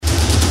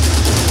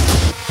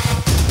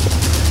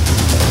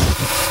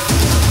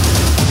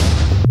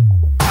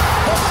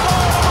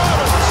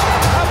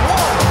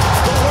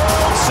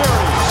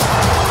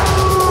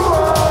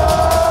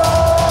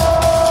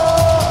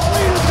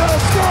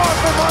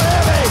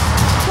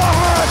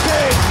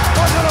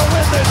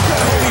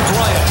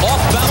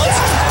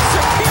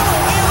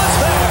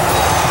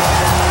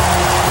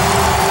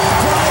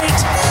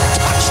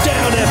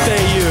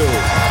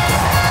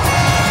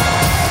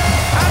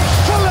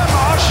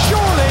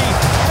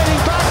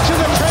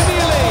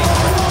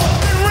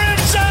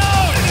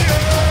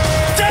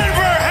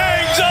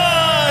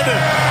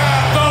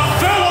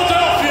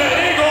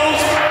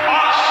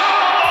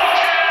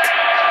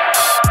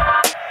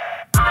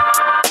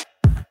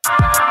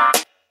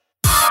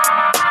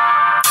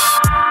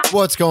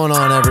What's going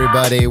on,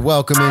 everybody?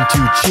 Welcome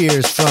into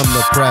Cheers from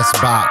the Press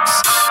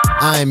Box.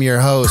 I'm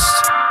your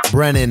host,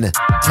 Brennan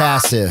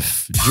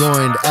Tassif,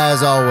 joined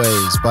as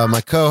always by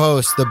my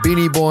co-host, the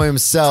Beanie Boy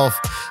himself,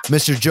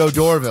 Mr. Joe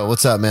Dorville.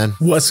 What's up, man?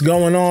 What's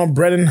going on,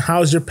 Brennan?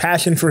 How's your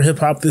passion for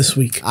hip-hop this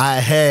week?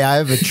 I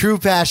have a true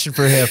passion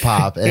for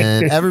hip-hop,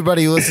 and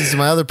everybody who listens to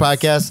my other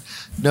podcast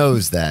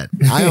knows that.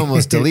 I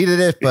almost deleted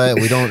it, but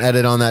we don't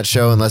edit on that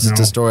show unless it's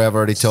a story I've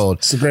already told.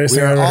 It's the greatest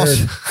thing I've ever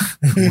heard.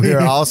 We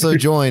are also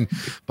joined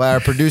by our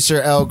producer,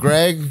 L.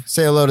 Greg.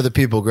 Say hello to the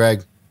people,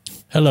 Greg.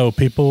 Hello,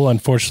 people.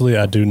 Unfortunately,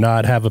 I do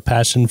not have a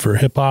passion for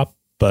hip hop,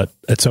 but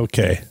it's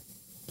okay.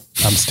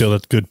 I'm still a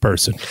good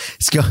person.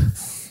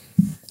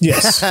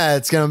 Yes.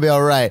 It's going to be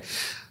all right.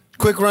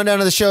 Quick rundown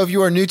of the show. If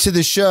you are new to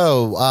the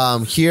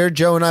show, here,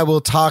 Joe and I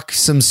will talk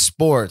some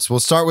sports. We'll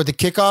start with the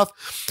kickoff.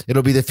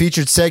 It'll be the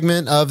featured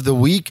segment of the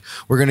week.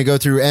 We're going to go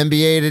through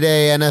NBA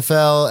today,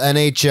 NFL,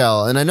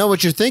 NHL. And I know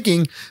what you're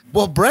thinking.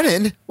 Well,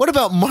 Brennan, what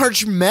about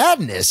March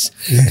Madness?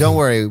 Don't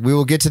worry. We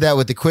will get to that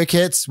with the quick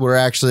hits, where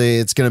actually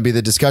it's going to be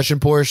the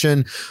discussion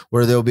portion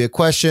where there'll be a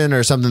question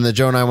or something that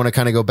Joe and I want to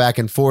kind of go back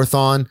and forth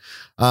on.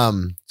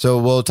 So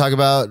we'll talk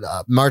about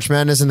March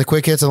Madness and the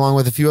quick hits along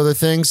with a few other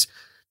things.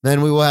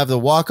 Then we will have the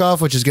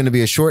walk-off, which is going to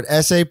be a short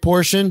essay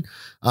portion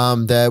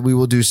that we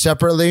will do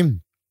separately,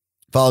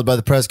 followed by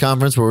the press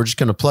conference where we're just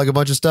going to plug a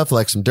bunch of stuff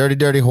like some dirty,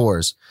 dirty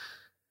whores.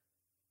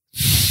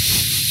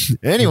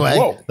 Anyway,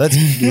 let's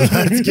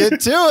get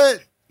to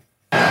it.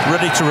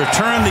 Ready to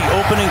return the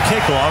opening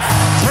kickoff.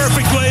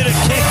 Perfect way to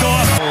kick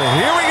off.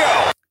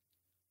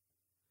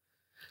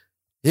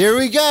 Here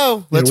we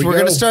go. We're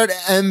going to start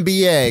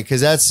NBA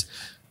because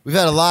we've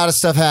had a lot of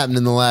stuff happen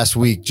in the last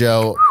week,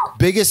 Joe.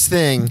 Biggest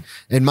thing,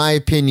 in my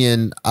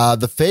opinion,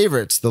 the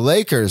favorites, the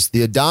Lakers,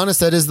 the Adonis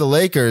that is the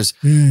Lakers,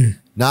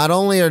 not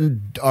only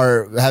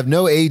have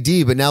no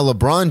AD, but now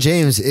LeBron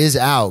James is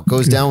out,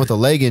 goes down with a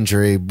leg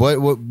injury. What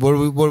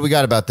do we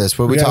got about this?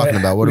 What are we talking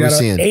about? What are we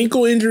seeing?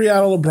 Ankle injury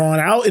out of LeBron,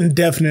 out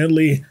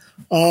indefinitely.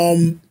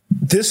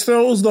 This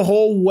throws the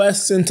whole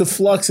West into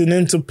flux and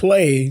into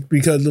play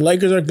because the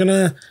Lakers are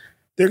gonna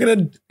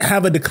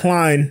have a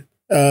decline.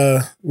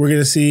 We're going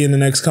to see in the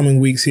next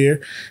coming weeks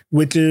here,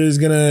 which is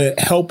going to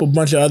help a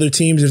bunch of other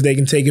teams if they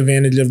can take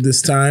advantage of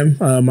this time.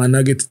 My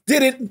Nuggets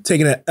did it,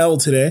 taking an L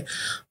today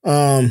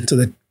to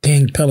the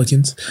dang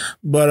Pelicans.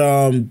 But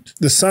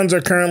the Suns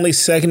are currently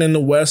second in the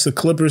West. The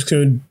Clippers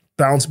can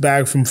bounce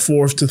back from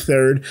fourth to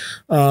third.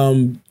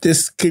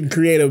 This could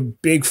create a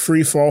big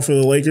free fall for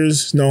the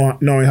Lakers,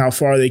 knowing how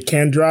far they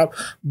can drop.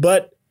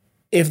 But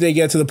if they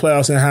get to the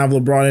playoffs and have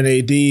LeBron and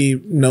AD,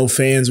 no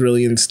fans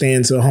really in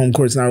stands, so home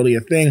court's not really a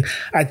thing.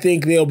 I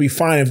think they'll be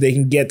fine if they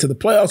can get to the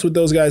playoffs with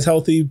those guys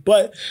healthy,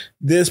 but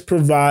this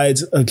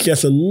provides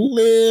just a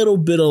little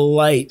bit of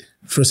light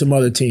for some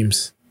other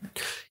teams.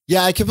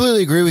 Yeah, I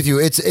completely agree with you.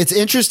 It's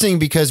interesting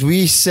because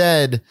we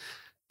said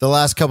the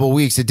last couple of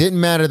weeks, it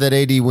didn't matter that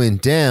AD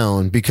went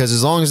down because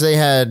as long as they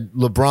had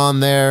LeBron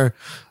there,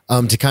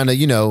 to kind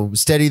of,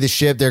 steady the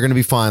ship, they're going to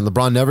be fine.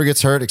 LeBron never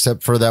gets hurt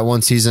except for that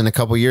one season a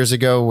couple years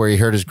ago where he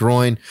hurt his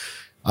groin.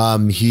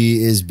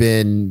 He has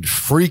been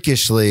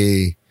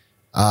freakishly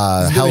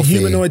healthy. A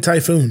humanoid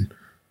typhoon.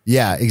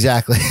 Yeah,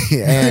 exactly.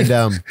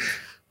 And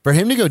for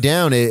him to go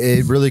down,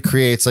 it really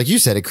creates, like you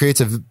said, it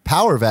creates a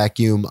power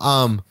vacuum.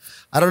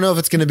 I don't know if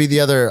it's going to be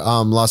the other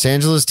Los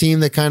Angeles team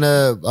that kind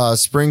of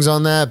springs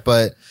on that,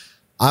 but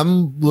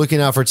I'm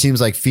looking out for teams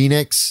like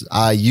Phoenix,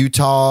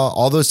 Utah.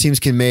 All those teams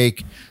can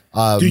make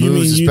do you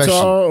mean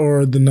Utah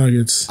or the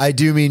Nuggets? I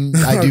do mean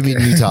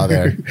Utah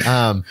there.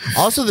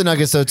 Also the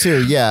Nuggets though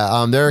too.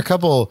 Yeah. There are a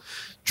couple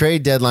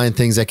trade deadline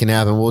things that can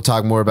happen. We'll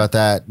talk more about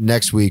that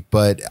next week,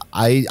 but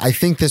I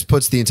think this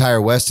puts the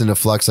entire West into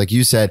flux. Like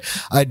you said,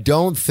 I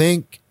don't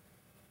think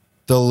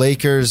the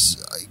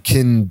Lakers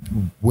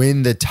can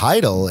win the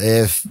title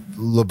if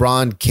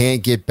LeBron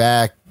can't get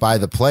back by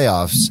the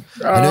playoffs.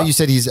 I know you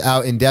said he's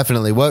out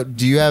indefinitely. What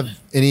do you have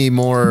any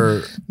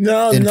more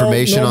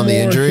information on the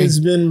injury? Has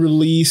been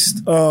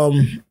released,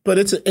 but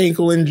it's an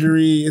ankle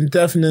injury and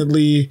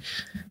definitely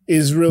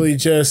is really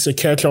just a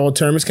catch-all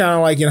term. It's kind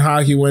of like in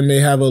hockey when they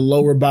have a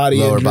lower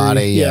body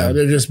injury. Yeah,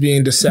 they're just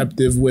being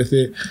deceptive with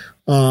it,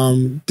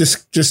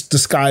 just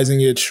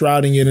disguising it,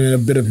 shrouding it in a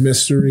bit of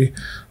mystery.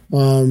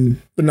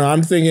 But no,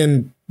 I'm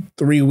thinking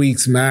 3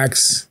 weeks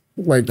max,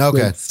 like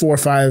 4 or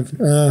 5,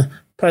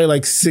 probably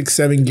like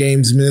 6-7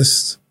 games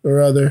missed or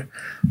other.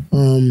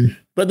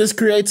 But this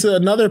creates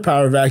another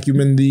power vacuum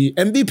in the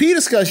MVP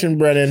discussion,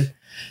 Brennan.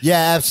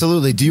 Yeah,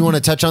 absolutely. Do you want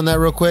to touch on that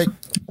real quick?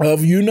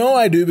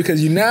 I do,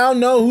 because you now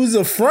know who's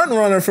the front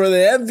runner for the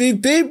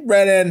MVP,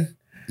 Brennan.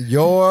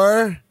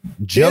 Your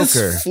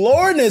Joker. His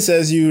floorness,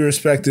 as you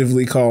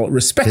respectively call him.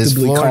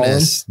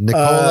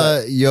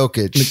 Nikola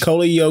Jokic.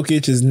 Nikola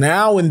Jokic is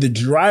now in the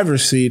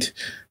driver's seat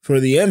for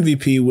the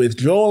MVP with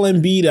Joel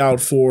Embiid out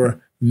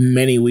for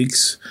many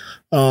weeks.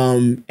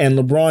 And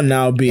LeBron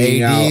now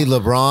being AD, out.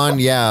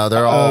 LeBron, yeah,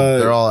 they're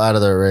all out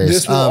of their race.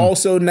 This will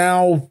also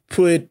now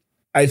put,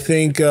 I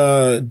think,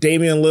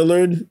 Damian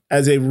Lillard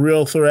as a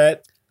real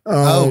threat.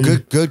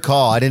 Good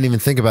call. I didn't even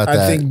think about that.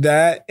 I think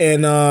that,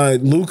 and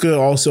Luka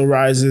also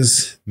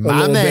rises a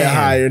little bit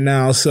higher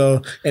now.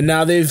 So, and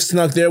now they've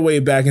snuck their way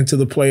back into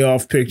the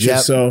playoff picture.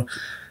 Yep. So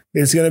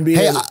it's going to be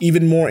an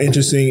even more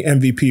interesting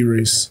MVP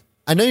race.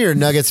 I know you're a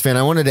Nuggets fan.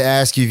 I wanted to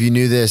ask you if you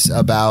knew this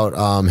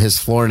about his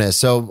floorness.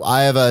 So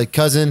I have a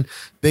cousin,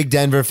 big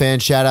Denver fan.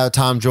 Shout out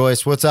Tom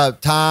Joyce. What's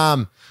up,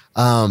 Tom?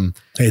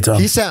 Hey, Tom.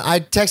 I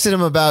texted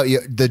him about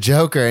the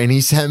Joker, and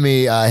he sent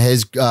me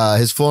his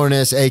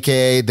floorness,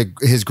 aka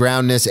his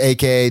groundness,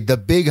 aka the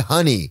Big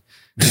Honey.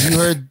 Have you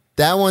heard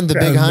that one? The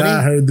Big Honey.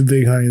 I heard the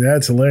Big Honey.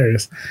 That's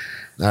hilarious.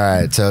 All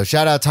right, so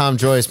shout out Tom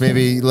Joyce.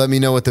 Maybe let me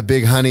know what the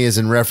Big Honey is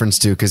in reference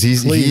to, because he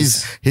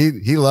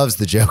loves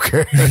the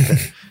Joker.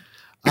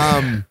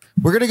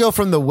 We're gonna go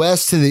from the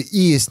west to the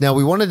east. Now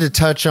we wanted to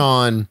touch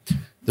on.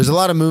 There's a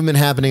lot of movement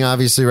happening,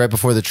 obviously, right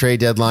before the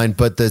trade deadline.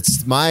 But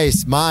that's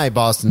my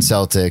Boston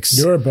Celtics.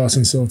 Your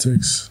Boston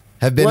Celtics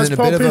have been in a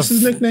Paul bit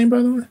Pierce's nickname,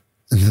 by the way?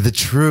 The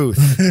truth.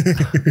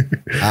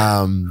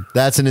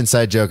 That's an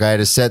inside joke. I had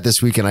a set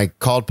this week, and I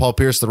called Paul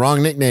Pierce the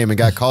wrong nickname and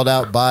got called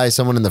out by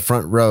someone in the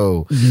front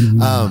row.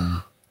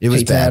 It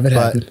was bad.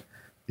 But,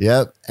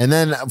 yep. And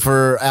then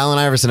for Allen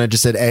Iverson, I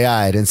just said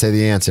AI. I didn't say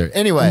the answer.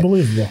 Anyway.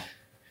 Unbelievable.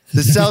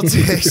 The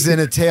Celtics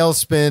in a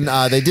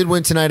tailspin. They did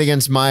win tonight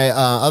against my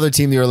other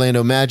team, the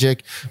Orlando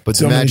Magic, but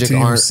the Magic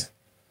aren't.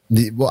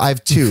 Well, I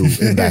have two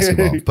in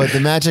basketball, but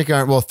the Magic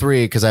aren't. Well,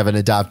 three, because I have an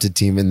adopted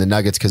team in the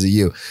Nuggets because of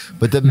you.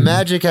 But the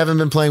Magic haven't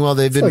been playing well.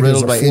 They've been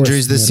riddled by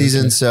injuries this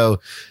season, so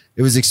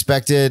it was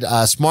expected.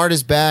 Smart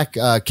is back.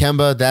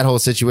 Kemba, that whole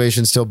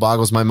situation still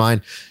boggles my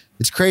mind.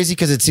 It's crazy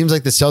because it seems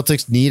like the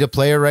Celtics need a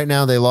player right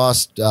now. They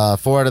lost 4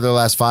 out of their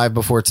last 5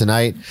 before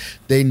tonight.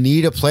 They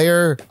need a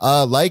player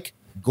like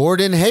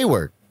Gordon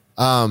Hayward,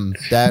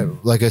 that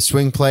like a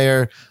swing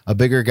player, a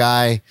bigger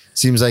guy.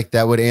 Seems like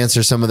that would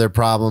answer some of their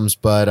problems,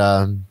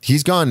 but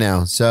he's gone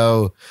now.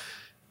 So,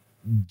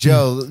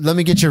 Joe, let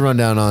me get your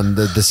rundown on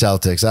the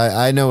Celtics.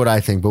 I know what I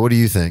think, but what do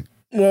you think?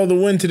 Well, the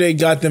win today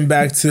got them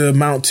back to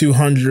Mount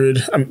 500,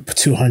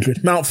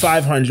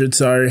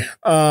 sorry.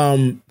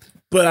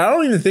 But I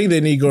don't even think they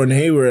need Gordon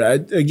Hayward. I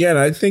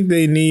think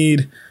they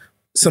need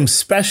some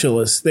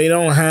specialists. They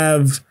don't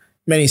have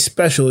many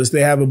specialists.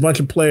 They have a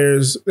bunch of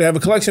players. They have a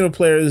collection of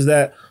players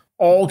that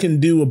all can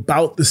do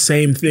about the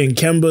same thing.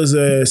 Kemba's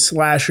a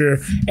slasher,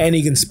 and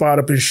he can spot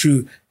up and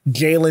shoot.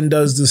 Jalen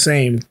does the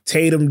same.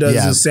 Tatum does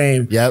the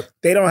same. Yep.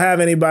 They don't have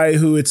anybody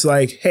who it's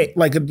like, hey,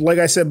 like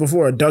I said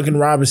before, Duncan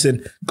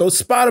Robinson, go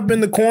spot up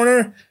in the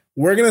corner.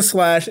 We're going to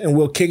slash, and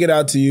we'll kick it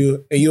out to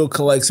you, and you'll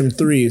collect some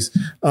threes.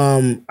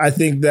 I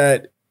think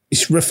that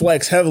it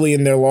reflects heavily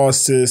in their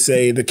loss to,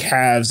 say, the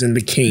Cavs and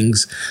the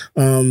Kings.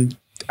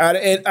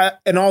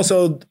 And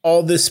also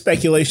all this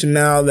speculation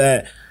now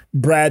that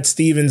Brad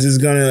Stevens is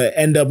going to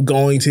end up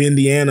going to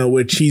Indiana,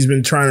 which he's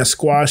been trying to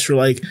squash for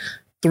like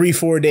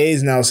 3-4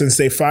 days now since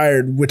they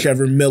fired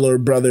whichever Miller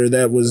brother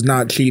that was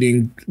not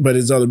cheating, but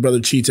his other brother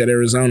cheats at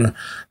Arizona.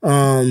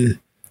 How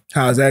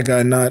has that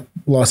guy not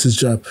lost his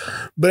job?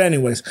 But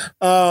anyways,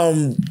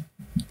 I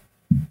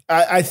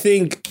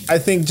think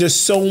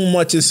just so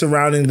much is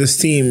surrounding this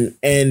team,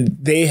 and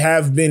they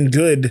have been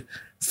good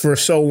for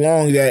so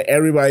long that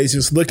everybody's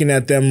just looking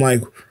at them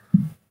like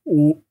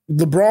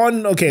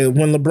LeBron. Okay,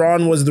 when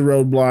LeBron was the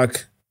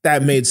roadblock,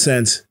 that made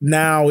sense.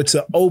 Now it's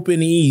an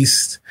open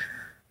East,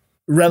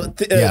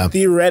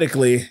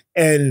 theoretically,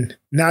 and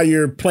now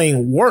you're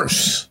playing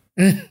worse.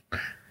 Well,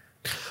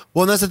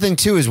 and that's the thing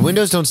too, is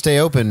windows don't stay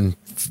open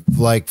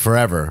like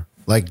forever.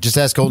 Like just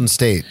ask Golden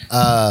State.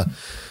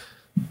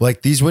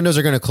 Like these windows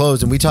are going to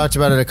close, and we talked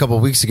about it a couple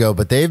of weeks ago,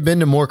 but they've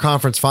been to more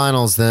conference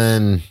finals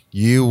than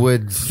you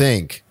would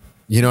think.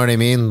 You know what I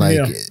mean?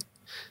 Like,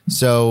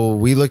 so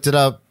we looked it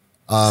up.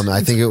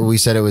 I think we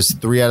said it was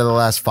 3 out of the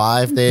last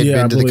 5 they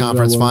had been to the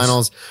conference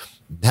finals.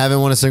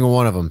 Haven't won a single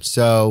one of them.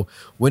 So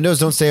windows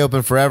don't stay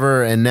open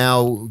forever. And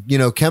now,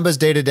 Kemba's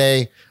day to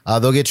day.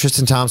 They'll get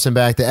Tristan Thompson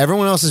back.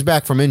 Everyone else is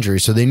back from injury,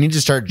 so they need to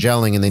start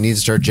gelling, and they need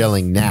to start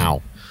gelling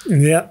now.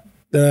 Yeah.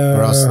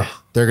 Or else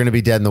they're going to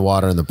be dead in the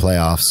water in the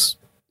playoffs.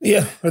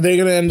 Yeah. Are they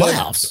going to end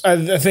playoffs?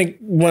 I think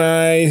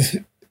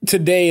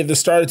at the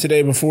start of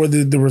today, before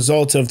the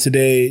results of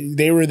today,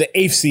 they were the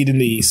 8th seed in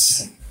the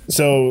East.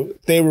 So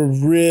they were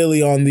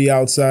really on the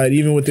outside,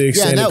 even with the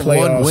extended playoffs. Yeah,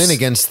 and that one win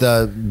against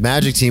the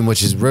Magic team,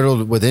 which is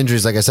riddled with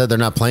injuries, like I said, they're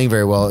not playing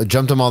very well. It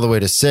jumped them all the way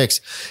to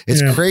 6.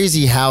 It's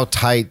crazy how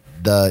tight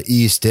the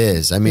East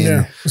is. I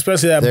mean,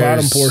 especially that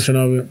bottom portion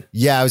of it.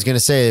 Yeah, I was going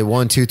to say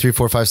 1, 2, 3,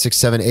 4, 5, 6,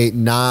 7, 8,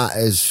 9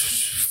 is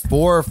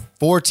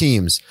four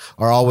teams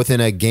are all within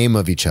a game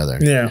of each other.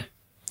 Yeah.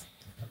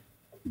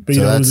 But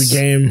so it was a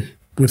game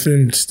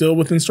still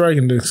within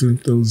striking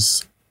distance.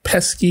 Those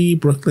pesky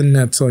Brooklyn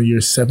Nets on your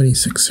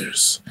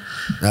 76ers.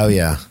 Oh,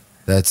 yeah.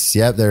 They're just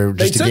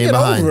a game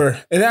behind.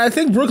 Over. And I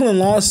think Brooklyn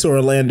lost to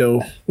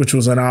Orlando, which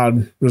was an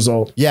odd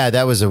result. Yeah,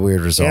 that was a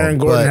weird result. Aaron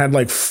Gordon had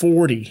like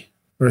 40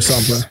 or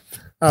something.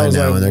 I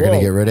know, and they're going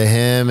to get rid of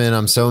him, and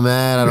I'm so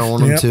mad. I don't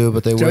want them to,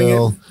 but they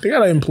will. They got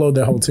to implode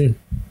that whole team.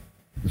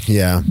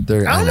 Yeah. I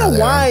don't know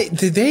why.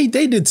 They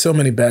did so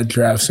many bad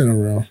drafts in a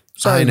row.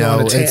 Sorry, I know,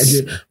 on a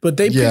tangent, but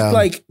they picked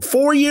like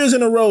 4 years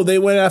in a row. They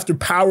went after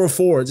power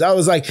forwards. I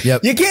was like, you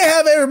can't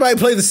have everybody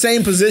play the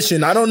same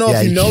position. I don't know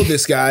if you know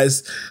this,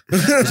 guys.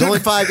 There's only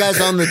 5 guys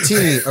on the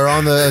team or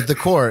on the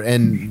court,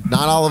 and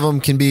not all of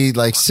them can be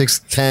like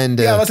 6'10".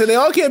 I said they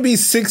all can't be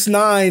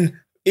 6'9"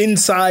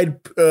 inside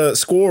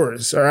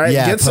scorers. All right,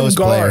 get some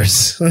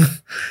guards.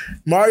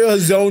 Mario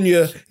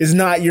Hezonja is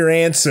not your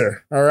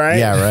answer. All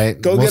right,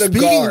 Go get a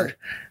guard.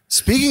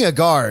 Speaking of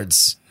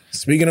guards.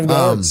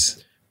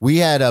 We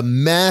had a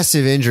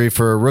massive injury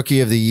for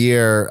Rookie of the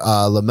Year,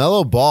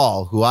 LaMelo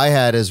Ball, who I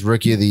had as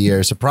Rookie of the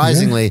Year.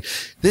 Surprisingly,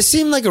 this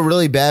seemed like a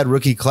really bad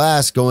rookie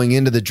class going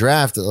into the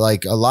draft.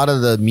 Like a lot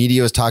of the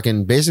media was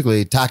talking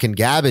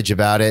garbage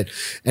about it.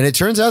 And it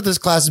turns out this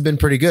class has been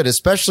pretty good,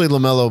 especially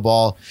LaMelo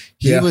Ball.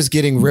 He was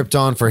getting ripped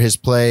on for his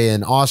play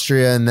in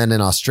Austria and then in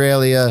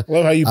Australia. I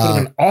love how you put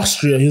him in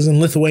Austria. He was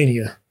in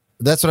Lithuania.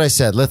 That's what I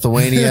said.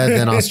 Lithuania,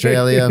 then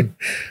Australia.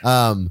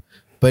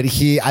 But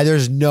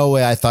there's no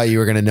way I thought you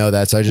were going to know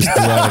that. So I just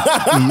threw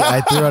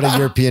out a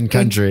European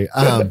country.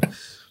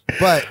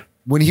 But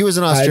when he was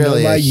in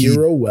Australia, I know my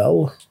Euro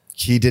well.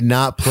 He did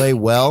not play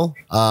well.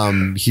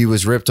 He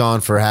was ripped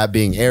on for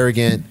being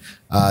arrogant,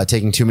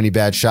 taking too many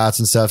bad shots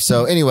and stuff.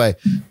 So anyway,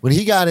 when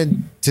he got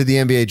into the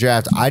NBA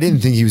draft, I didn't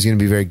think he was going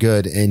to be very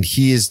good. And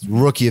he is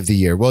Rookie of the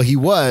Year. Well, he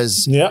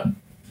was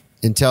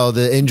until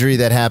the injury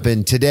that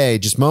happened today,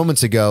 just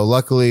moments ago.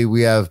 Luckily,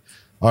 we have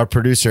our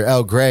producer,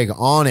 L. Greg,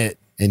 on it.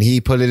 And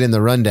he put it in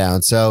the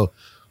rundown. So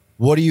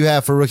what do you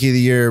have for Rookie of the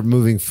Year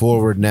moving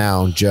forward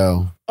now,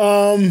 Joe?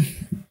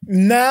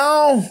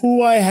 Now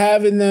who I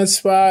have in that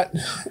spot,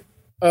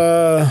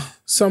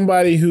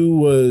 somebody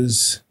who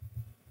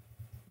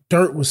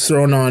dirt was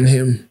thrown on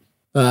him.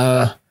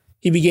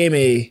 He became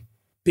a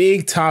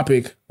big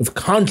topic of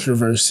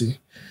controversy.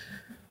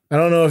 I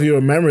don't know if you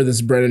remember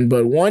this, Brennan,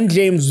 but one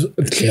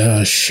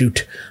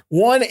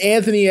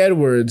Anthony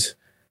Edwards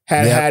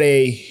had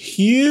a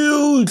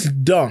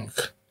huge dunk.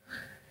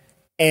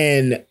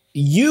 And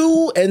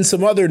you and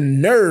some other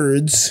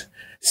nerds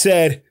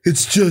said,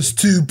 it's just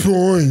 2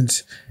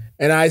 points.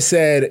 And I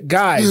said,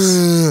 guys,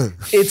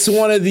 it's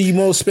one of the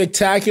most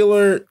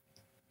spectacular.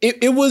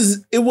 It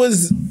was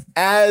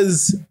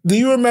do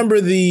you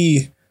remember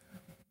the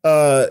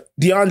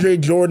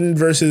DeAndre Jordan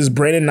versus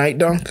Brandon Knight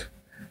dunk?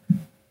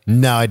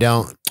 No, I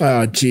don't.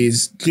 Oh,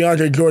 geez.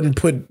 DeAndre Jordan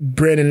put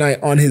Brandon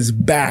Knight on his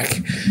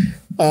back.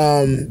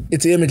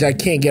 It's an image I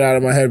can't get out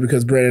of my head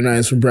because Brandon Knight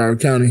is from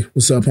Broward County.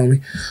 What's up,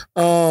 homie?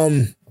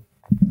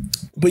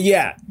 But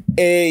yeah,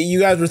 you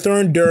guys were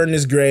throwing dirt in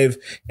his grave,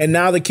 and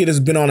now the kid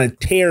has been on a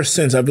tear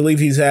since. I believe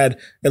he's had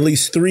at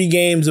least 3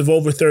 games of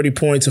over 30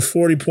 points, a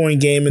 40-point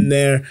game in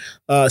there.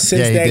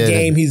 Since that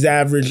game, he's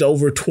averaged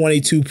over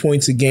 22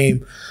 points a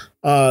game,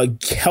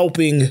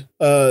 helping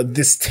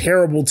this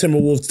terrible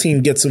Timberwolves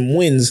team get some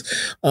wins.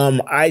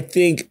 I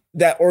think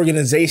that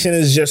organization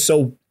is just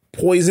so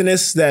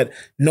poisonous that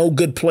no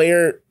good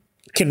player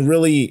can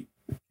really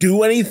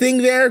do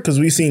anything there, because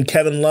we've seen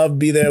Kevin Love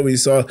be there. We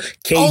saw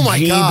KG Oh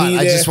my God. be there.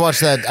 I just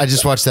watched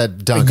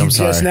that dunk. I'm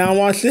sorry. Just now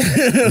watched it?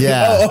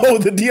 Yeah.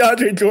 the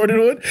DeAndre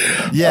Jordan one?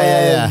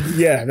 Yeah.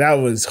 Yeah, that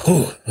was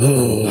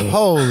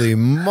Holy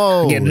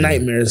moly. I get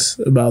nightmares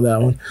about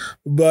that one.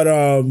 But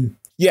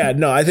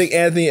I think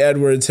Anthony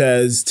Edwards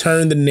has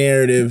turned the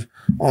narrative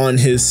on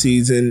his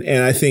season,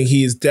 and I think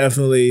he's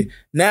definitely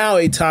now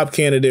a top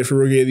candidate for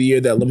Rookie of the Year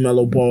that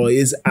LaMelo Ball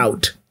is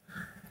out.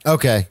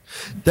 Okay.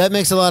 That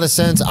makes a lot of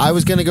sense. I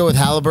was going to go with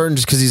Halliburton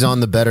just because he's on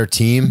the better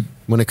team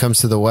when it comes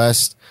to the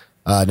West.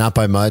 Not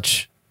by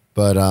much,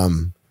 but I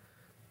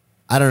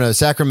don't know.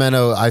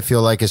 Sacramento, I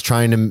feel like, is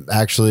trying to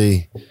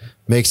actually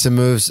make some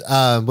moves.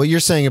 What you're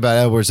saying about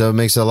Edwards, though,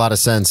 makes a lot of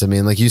sense. I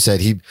mean, like you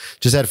said, he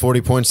just had 40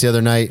 points the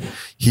other night.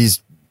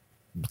 He's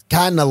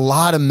gotten a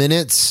lot of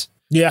minutes.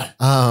 Yeah.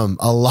 A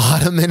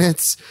lot of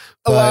minutes.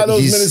 A lot of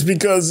those minutes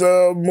because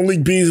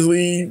Malik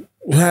Beasley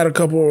had a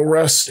couple of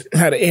arrests,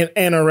 had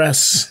an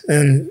arrest,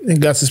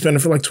 and got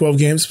suspended for like 12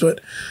 games. But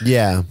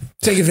yeah,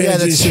 take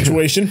advantage of the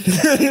situation.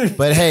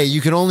 But hey,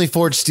 you can only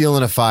forge steel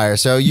in a fire.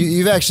 So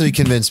you've actually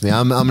convinced me.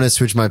 I'm going to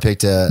switch my pick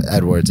to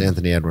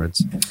Anthony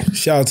Edwards.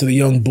 Shout out to the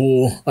young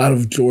bull out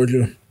of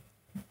Georgia.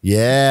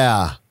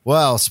 Yeah.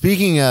 Well,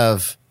 speaking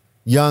of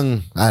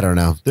young, I don't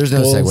know. There's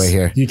no segue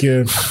here. You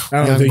can.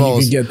 I don't think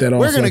bulls. You can get that off.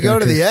 We're going to go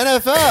to the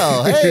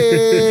NFL.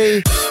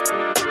 Hey.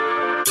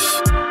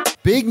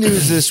 Big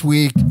news this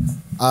week.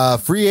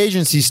 Free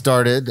agency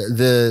started.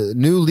 The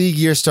new league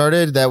year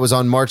started. That was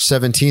on March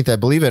 17th, I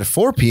believe, at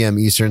 4 p.m.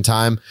 Eastern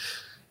time.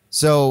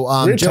 So,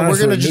 Joe, we're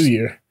going to just.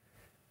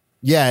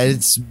 Yeah,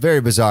 it's very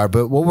bizarre.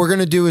 But what we're going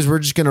to do is we're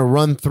just going to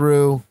run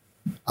through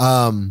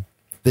the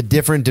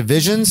different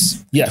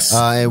divisions. Yes.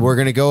 And we're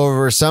going to go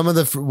over some of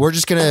the. We're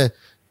just going to.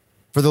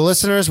 For the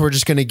listeners, we're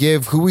just going to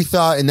give who we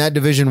thought in that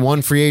division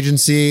won free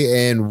agency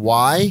and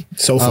why.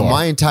 So far.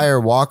 My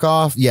entire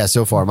walk-off. Yeah,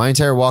 so far. My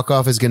entire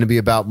walk-off is going to be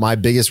about my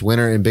biggest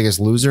winner and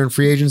biggest loser in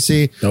free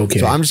agency. Okay.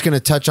 So I'm just going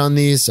to touch on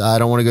these. I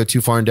don't want to go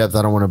too far in depth.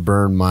 I don't want to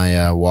burn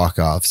my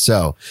walk-off.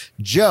 So,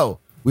 Joe,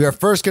 We are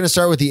first going to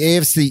start with the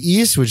AFC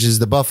East, which is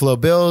the Buffalo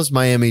Bills,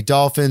 Miami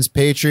Dolphins,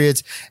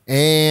 Patriots,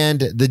 and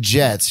the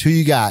Jets. Who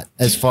you got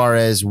as far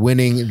as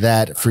winning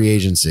that free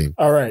agency?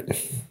 All right.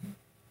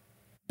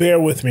 Bear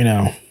with me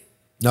now.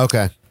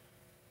 Okay.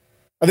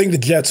 I think the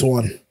Jets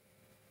won.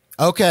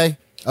 Okay.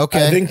 I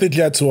think the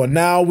Jets won.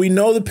 Now, we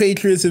know the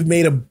Patriots have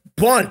made a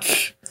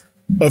bunch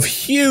of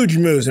huge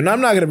moves, and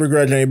I'm not going to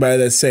begrudge anybody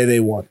that say they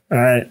won. All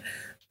right.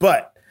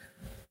 But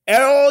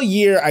all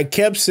year, I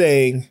kept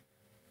saying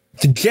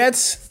the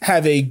Jets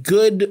have a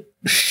good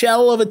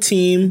shell of a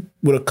team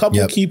with a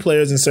couple key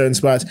players in certain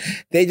spots.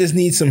 They just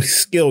need some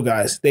skill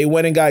guys. They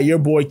went and got your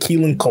boy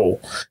Keelan Cole.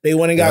 They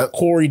went and got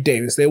Corey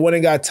Davis. They went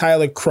and got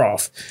Tyler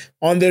Kroft.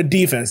 On their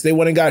defense, they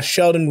went and got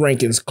Sheldon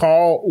Rankins,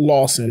 Carl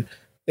Lawson.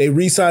 They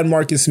re-signed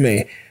Marcus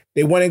May.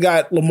 They went and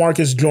got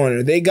LaMarcus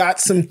Joyner. They got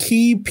some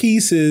key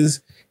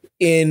pieces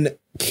in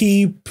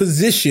key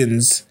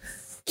positions,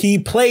 key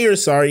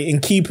players, in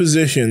key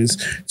positions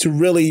to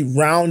really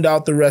round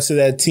out the rest of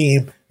that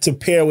team, to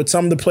pair with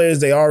some of the players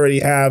they already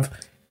have,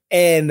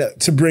 and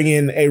to bring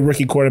in a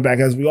rookie quarterback,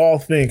 as we all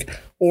think.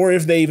 Or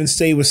if they even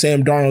stay with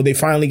Sam Darnold, they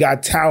finally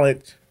got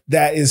talent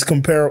that is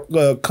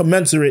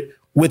commensurate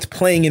with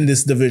playing in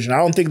this division. I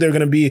don't think they're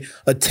going to be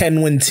a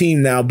 10-win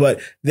team now,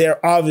 but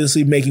they're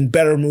obviously making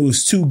better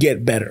moves to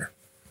get better.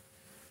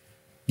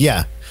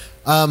 Yeah.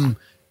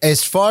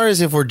 As far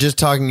as if we're just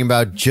talking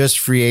about just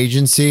free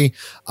agency,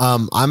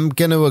 I'm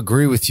going to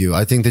agree with you.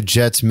 I think the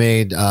Jets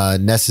made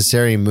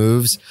necessary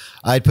moves.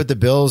 I'd put the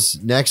Bills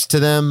next to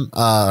them,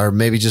 or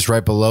maybe just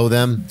right below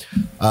them,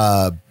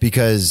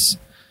 because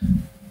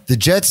the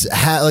Jets,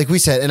 like we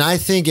said, and I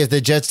think if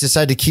the Jets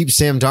decide to keep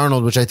Sam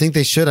Darnold, which I think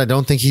they should,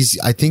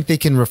 I think they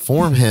can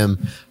reform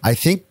him. I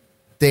think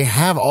they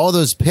have all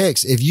those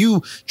picks. If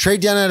you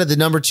trade down out of the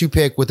number 2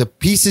 pick with the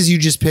pieces you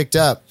just picked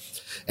up,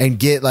 and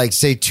get like,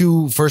 say,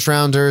 2 first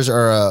rounders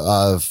or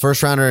a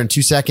first rounder and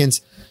 2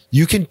 seconds,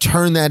 you can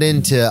turn that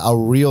into a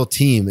real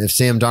team if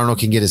Sam Darnold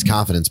can get his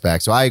confidence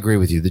back. So I agree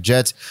with you. The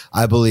Jets,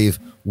 I believe,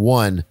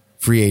 won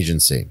free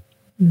agency.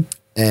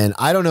 And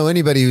I don't know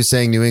anybody who's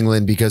saying New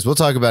England, because we'll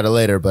talk about it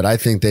later, but I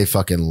think they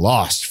fucking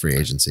lost free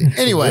agency.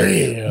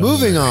 Anyway,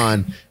 moving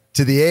on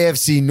to the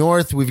AFC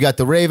North, we've got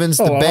the Ravens,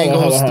 the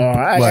Bengals. Hold on.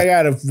 I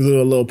got to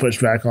do a little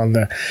pushback on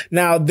that.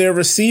 Now, their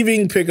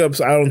receiving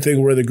pickups, I don't think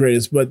were the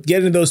greatest, but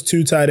getting those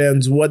 2 tight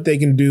ends, what they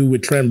can do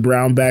with Trent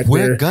Brown back there.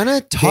 We're going to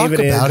talk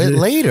about it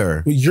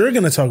later. Well, you're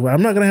going to talk about it.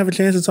 I'm not going to have a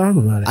chance to talk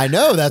about it. I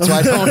know. That's why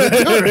I don't want to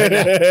do it right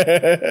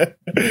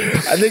now.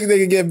 I think they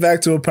can get back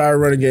to a power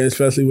running game,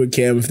 especially with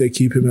Cam, if they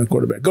keep him at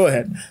quarterback. Go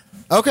ahead.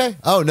 Okay.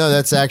 Oh, no,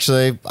 that's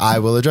actually, I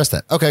will address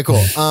that. Okay,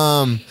 cool.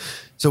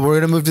 So we're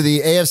going to move to the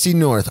AFC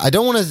North. I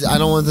don't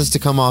want this to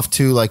come off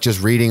too like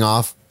just reading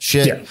off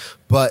shit,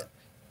 but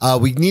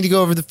we need to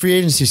go over the free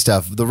agency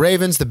stuff. The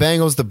Ravens, the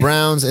Bengals, the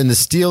Browns, and the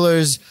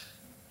Steelers.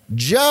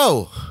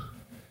 Joe,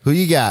 who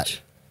you got?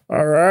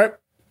 All right.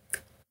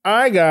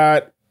 I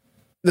got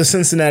the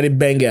Cincinnati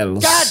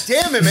Bengals. God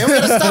damn it, man. We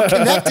got to stop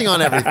connecting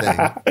on everything.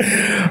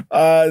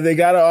 They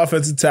got an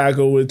offensive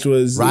tackle, which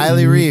was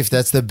Riley Reif.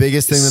 That's the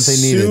biggest thing that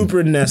they needed.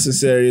 Super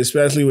necessary,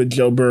 especially with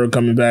Joe Burrow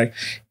coming back.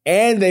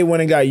 And they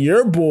went and got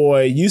your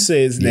boy. You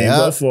say his name.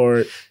 Go for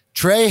it.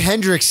 Trey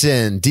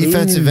Hendrickson,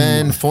 defensive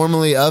end,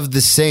 formerly of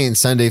the Saints,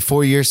 signed a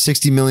 4-year,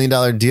 $60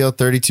 million deal,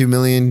 $32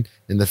 million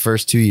in the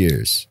first 2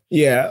 years.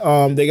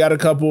 Yeah, they got a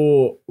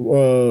couple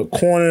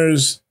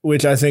corners,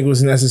 which I think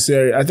was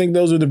necessary. I think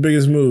those are the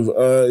biggest move.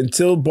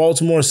 Until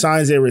Baltimore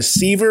signs a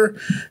receiver,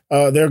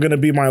 they're going to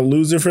be my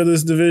loser for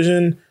this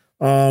division.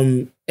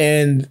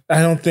 And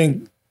I don't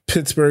think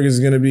Pittsburgh is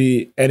going to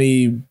be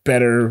any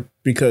better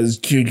because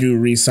Juju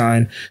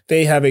re-signed.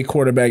 They have a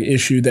quarterback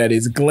issue that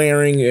is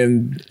glaring,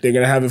 and they're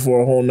going to have it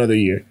for a whole nother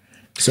year.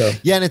 So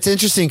yeah, and it's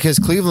interesting because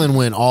Cleveland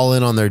went all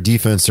in on their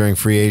defense during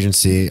free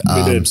agency.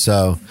 They did.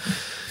 So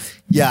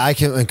yeah, I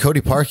can. And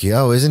Cody Parkey,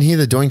 isn't he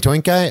the doink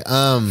doink guy?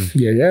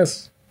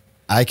 Yes.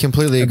 I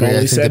completely agree. I've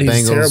only I think said the Bengals,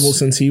 he's terrible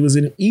since he was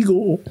an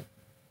Eagle.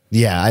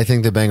 Yeah, I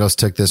think the Bengals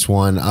took this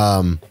one.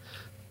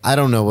 I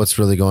don't know what's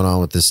really going on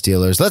with the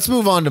Steelers. Let's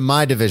move on to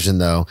my division,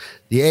 though.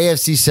 The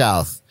AFC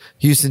South.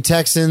 Houston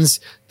Texans,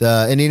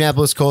 the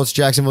Indianapolis Colts,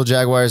 Jacksonville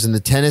Jaguars, and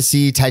the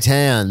Tennessee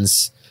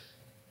Titans.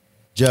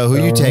 Joe,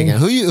 who you taking?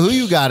 Who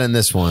you got in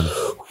this one?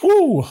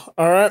 Whew.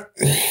 All right.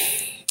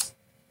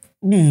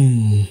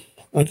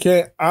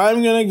 Okay,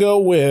 I'm going to go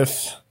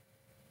with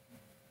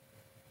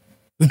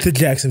the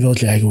Jacksonville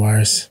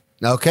Jaguars.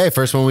 Okay,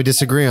 first one we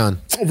disagree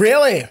on.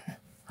 Really?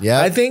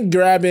 Yeah. I think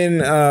grabbing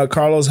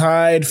Carlos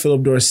Hyde,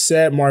 Philip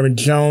Dorsett, Marvin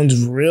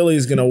Jones really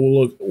is going to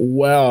look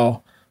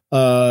well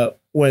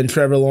when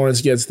Trevor Lawrence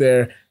gets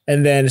there.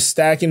 And then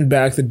stacking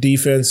back the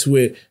defense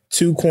with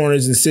 2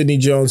 corners and Sidney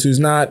Jones, who's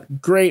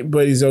not great,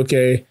 but he's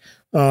okay.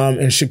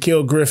 And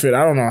Shaquille Griffin.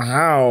 I don't know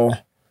how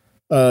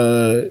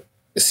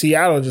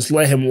Seattle just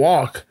let him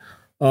walk.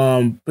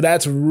 But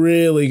that's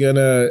really going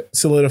to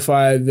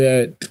solidify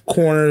that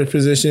corner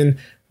position,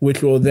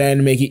 which will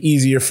then make it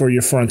easier for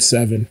your front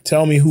 7.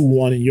 Tell me who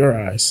won in your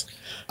eyes.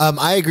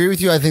 I agree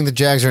with you. I think the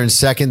Jags are in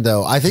second,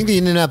 though. I think the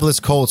Indianapolis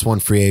Colts won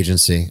free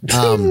agency.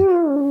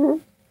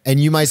 And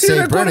you might See say,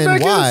 their Brennan,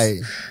 quarterback why?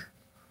 is?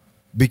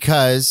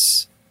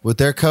 Because with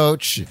their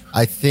coach,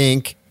 I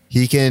think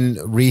he can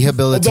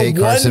rehabilitate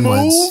The one Carson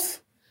Wentz.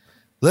 move?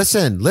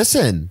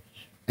 Listen.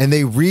 And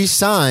they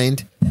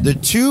re-signed the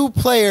two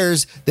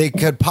players they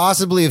could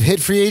possibly have hit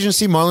free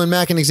agency, Marlon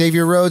Mack and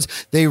Xavier Rhodes.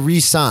 They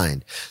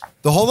re-signed.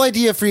 The whole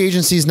idea of free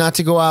agency is not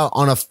to go out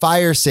on a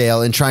fire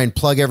sale and try and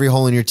plug every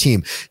hole in your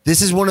team.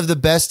 This is one of the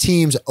best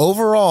teams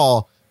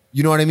overall,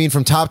 you know what I mean,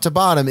 from top to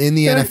bottom in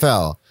the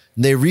NFL.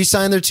 And they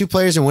re-signed their two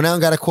players and went out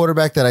and got a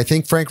quarterback that I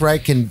think Frank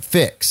Reich can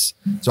fix.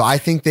 So I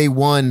think they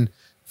won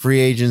free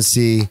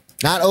agency.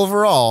 Not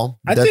overall.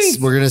 We're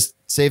going to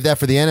save that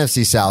for the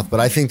NFC South, but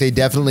I think they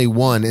definitely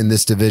won in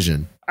this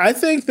division. I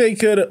think they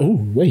could.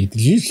 Oh, wait,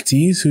 did you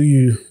tease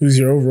who's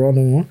your overall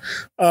number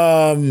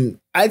one?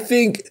 I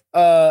think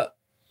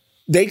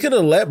they could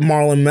have let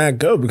Marlon Mack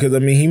go because, I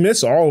mean, he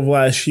missed all of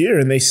last year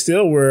and they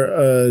still were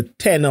a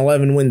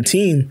 10-11 win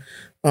team.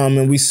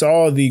 And we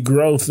saw the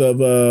growth of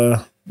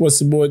what's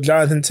the boy,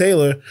 Jonathan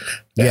Taylor,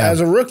 as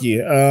a rookie.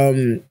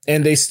 And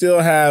they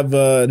still have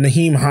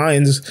Naheem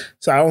Hines.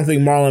 So I don't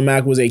think Marlon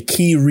Mack was a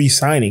key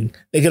re-signing.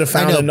 They could have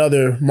found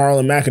another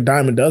Marlon Mack a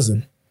dime a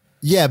dozen.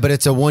 Yeah, but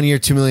it's a 1 year,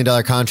 $2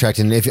 million contract.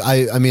 And if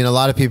I mean, a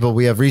lot of people,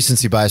 we have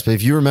recency bias, but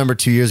if you remember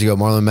 2 years ago,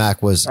 Marlon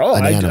Mack was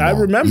an animal. I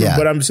remember,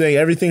 but I'm saying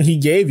everything he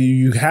gave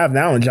you have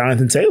now in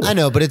Jonathan Taylor. I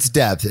know, but it's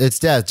depth. It's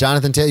depth.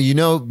 Jonathan Taylor,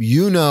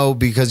 you know,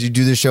 because you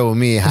do the show with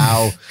me,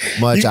 how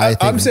much I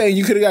think. I'm saying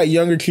you could have got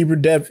younger, cheaper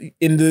depth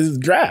in the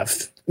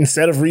draft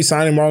instead of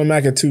re-signing Marlon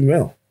Mack at $2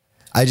 million.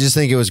 I just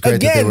think it was great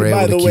that they were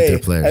able to keep their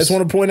players. I just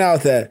want to point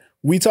out that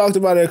we talked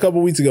about it a couple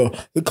weeks ago.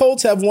 The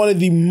Colts have one of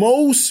the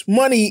most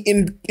money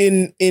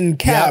in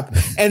cap,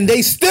 and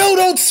they still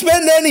don't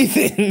spend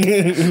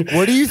anything.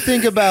 What do you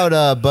think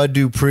about Bud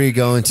Dupree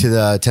going to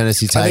the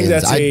Tennessee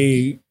Titans? I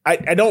think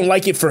I don't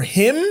like it for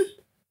him,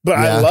 but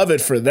I love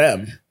it for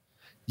them.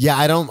 Yeah,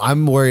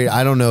 I'm worried.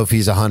 I don't know if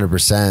he's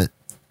 100%.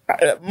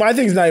 My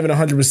thing's not even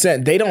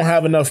 100%. They don't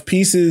have enough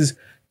pieces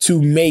to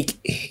make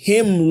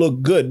him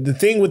look good. The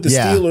thing with the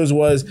Steelers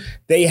was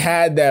they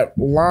had that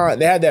line,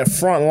 they had that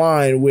front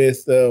line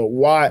with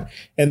Watt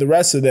and the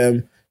rest of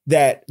them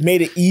that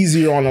made it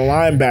easier on a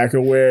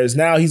linebacker, whereas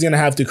now he's going to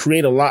have to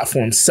create a lot for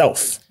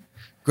himself.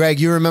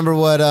 Greg, you remember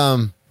what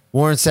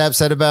Warren Sapp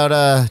said about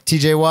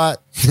TJ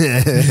Watt?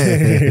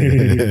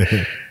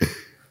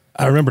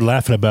 I remember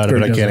laughing about it,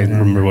 but I can't even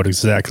remember what it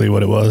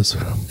was.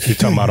 You're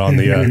talking about on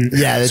the,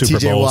 the Super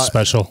TJ Bowl Watt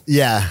special.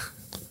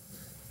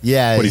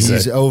 Yeah,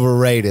 he's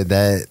overrated.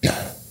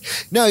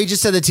 No, he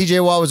just said that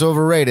TJ Watt was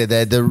overrated.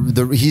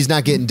 That he's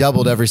not getting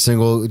doubled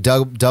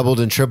doubled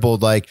and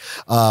tripled like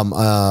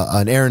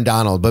an Aaron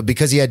Donald. But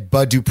because he had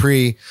Bud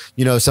Dupree,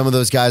 some of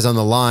those guys on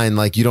the line,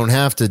 like you don't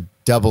have to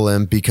double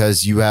him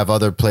because you have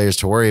other players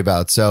to worry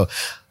about. So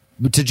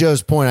to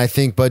Joe's point, I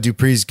think Bud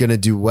Dupree's going to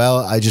do well.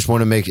 I just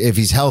want to if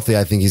he's healthy,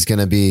 I think he's going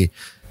to be.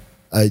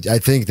 I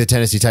think the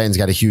Tennessee Titans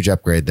got a huge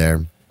upgrade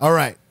there. All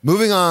right,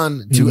 moving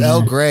on to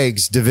L.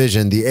 Greg's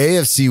division, the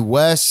AFC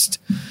West.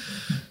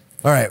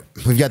 All right,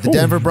 we've got the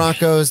Denver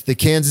Broncos, the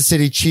Kansas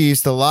City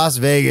Chiefs, the Las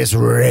Vegas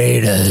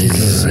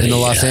Raiders, and the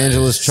Los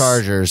Angeles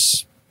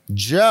Chargers.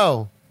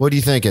 Joe, what are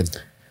you thinking?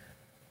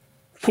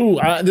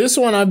 This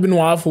one I've been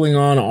waffling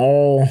on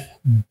all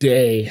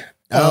day.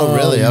 Oh,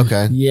 really?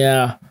 Okay.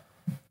 Yeah,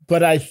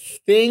 but I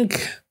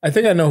think I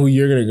know who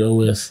you're going to go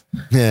with.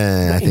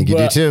 Yeah, I think you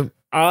do too.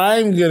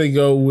 I'm going to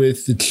go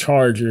with the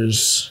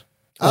Chargers.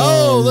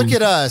 Oh, look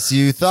at us.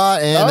 You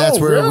thought, and that's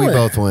where we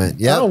both went.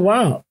 Yeah. Oh,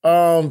 wow.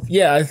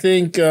 I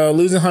think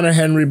losing Hunter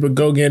Henry, but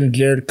go getting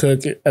Jared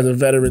Cook as a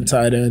veteran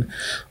tight end.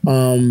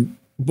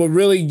 But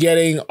really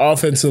getting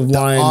offensive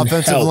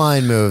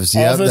line moves.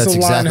 Yep, that's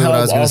exactly what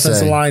I was going to say.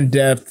 Offensive line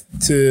depth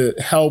to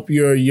help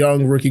your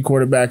young rookie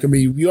quarterback. I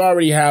mean, you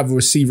already have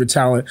receiver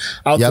talent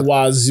out the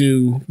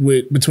wazoo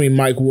between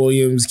Mike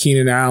Williams,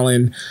 Keenan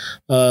Allen,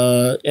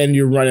 and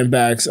your running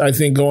backs. I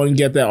think going and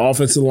get that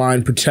offensive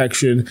line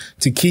protection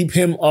to keep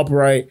him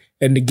upright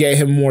and to get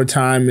him more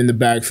time in the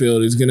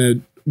backfield is going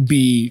to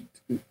be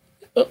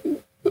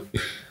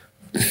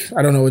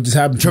I don't know what just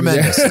happened.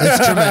 Tremendous.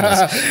 It's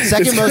tremendous.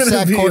 Second most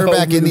sacked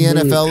quarterback in the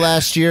NFL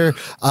last year.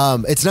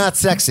 It's not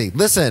sexy.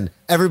 Listen,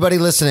 everybody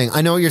listening,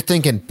 I know what you're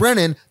thinking.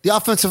 Brennan, the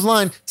offensive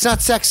line, it's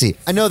not sexy.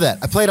 I know that.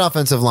 I played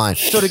offensive line.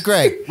 So did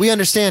Greg. We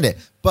understand it.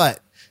 But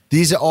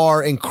these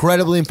are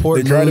incredibly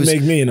important moves. They tried to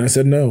make me, and I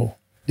said no.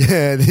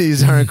 Yeah,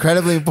 these are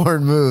incredibly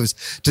important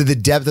moves to the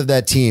depth of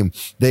that team.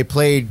 They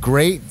played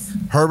great.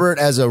 Herbert,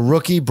 as a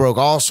rookie, broke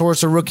all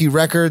sorts of rookie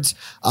records,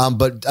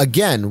 but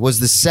again, was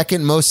the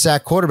second most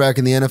sacked quarterback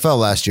in the NFL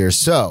last year.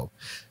 So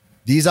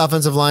these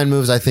offensive line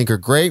moves, I think, are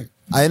great.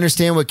 I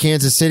understand what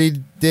Kansas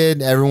City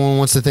did. Everyone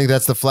wants to think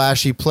that's the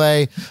flashy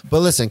play. But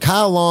listen,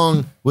 Kyle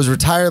Long was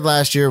retired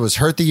last year, was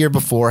hurt the year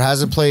before,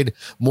 hasn't played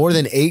more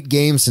than 8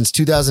 games since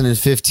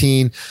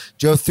 2015.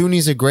 Joe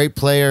Thuney's a great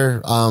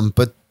player,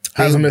 but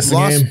hasn't missed a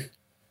game.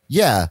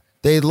 Yeah,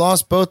 they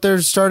lost both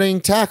their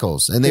starting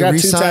tackles, and they got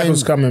re-signed 2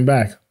 tackles coming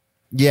back.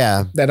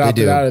 Yeah, that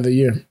opted out of the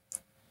year.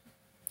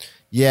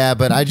 Yeah,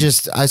 but I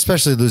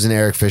especially losing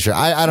Eric Fisher.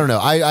 I don't know.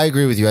 I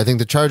agree with you. I think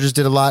the Chargers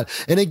did a lot.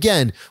 And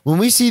again, when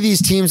we see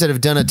these teams that have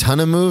done a ton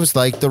of moves,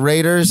 like the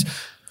Raiders,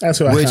 that's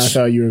what I kind of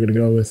thought you were going to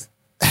go with.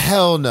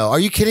 Hell no. Are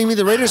you kidding me?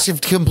 The Raiders have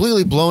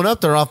completely blown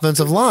up their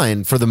offensive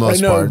line for the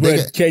most part.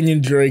 But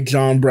Kenyon Drake,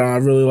 John Brown, I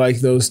really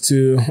like those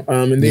two.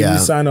 And they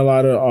signed a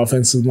lot of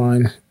offensive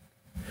line.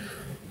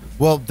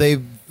 Well, they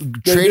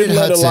traded did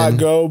let Hudson. a lot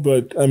go,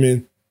 but I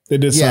mean, they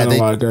did sign a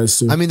lot of guys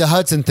too. I mean, the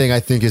Hudson thing I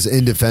think is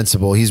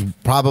indefensible. He's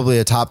probably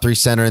a top 3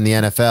 center in the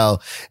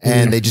NFL,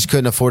 and they just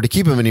couldn't afford to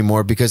keep him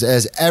anymore because,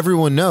 as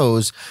everyone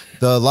knows,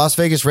 the Las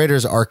Vegas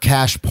Raiders are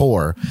cash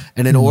poor.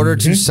 And in order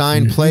to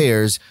sign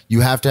players, you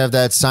have to have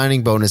that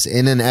signing bonus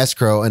in an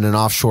escrow and an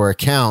offshore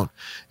account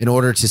in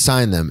order to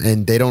sign them.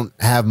 And they don't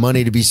have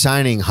money to be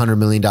signing $100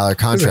 million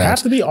contracts. Does it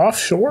have to be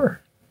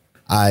offshore?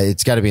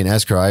 It's got to be an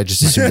escrow. I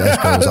just assumed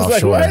escrow was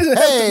offshore. Like,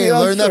 hey,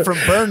 learn that from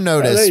Burn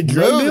Notice. Are they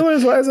drug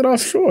dealers? Why is it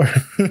offshore?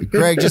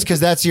 Greg, just because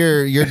that's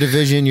your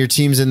division, your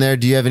team's in there,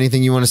 do you have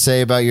anything you want to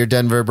say about your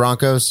Denver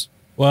Broncos?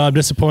 Well, I'm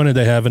disappointed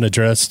they haven't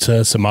addressed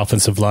some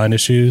offensive line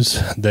issues.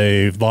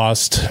 They've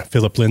lost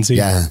Philip Lindsay,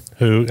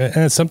 who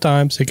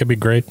sometimes he can be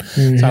great.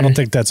 So I don't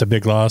think that's a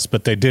big loss,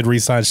 but they did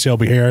re-sign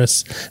Shelby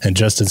Harris and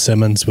Justin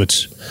Simmons,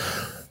 which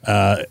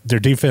their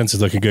defense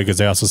is looking good because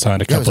they also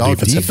signed a couple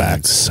defensive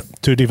backs.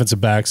 2 defensive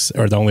backs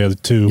are the only other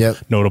 2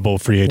 notable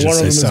free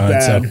agents they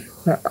signed.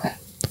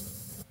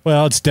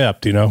 Well, it's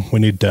depth, we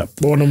need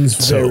depth. One of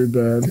them's very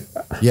bad.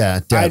 Yeah,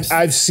 depth.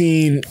 I've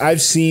seen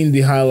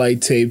the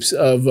highlight tapes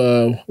of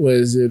what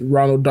is it,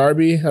 Ronald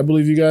Darby, I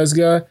believe you guys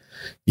got.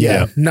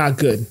 Yeah. Not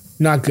good.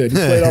 Not good. He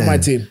played on my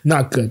team.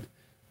 Not good.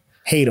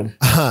 Hate him.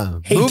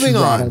 Moving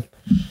on.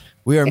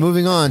 We are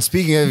moving on.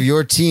 Speaking of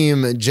your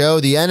team, Joe,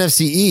 the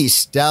NFC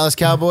East, Dallas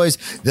Cowboys,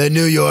 the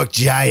New York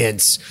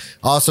Giants,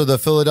 also the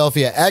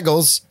Philadelphia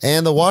Eagles,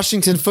 and the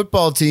Washington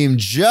football team.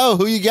 Joe,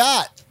 who you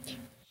got?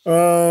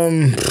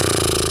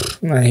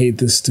 I hate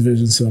this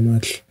division so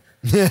much.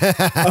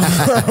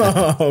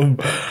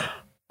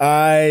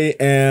 I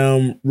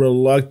am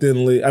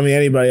reluctantly. I mean,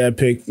 anybody I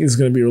pick is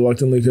going to be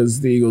reluctantly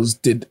because the Eagles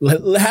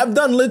have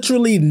done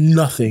literally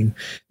nothing.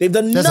 They've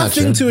done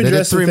nothing to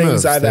address the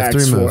things I've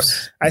asked for.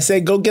 I say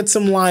go get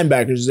some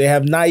linebackers. They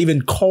have not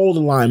even called a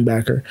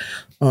linebacker.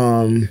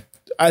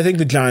 I think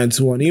the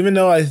Giants won, even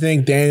though I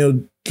think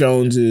Daniel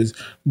Jones is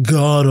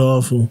god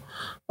awful.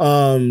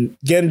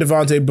 Getting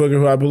Devontae Booker,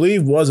 who I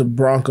believe was a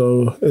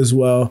Bronco as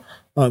well.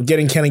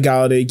 Getting Kenny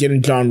Galladay,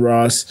 getting John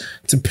Ross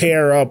to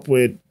pair up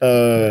with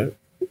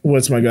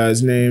what's my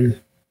guy's name?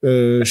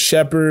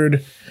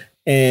 Shepard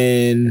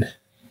and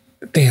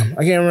damn,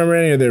 I can't remember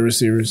any of their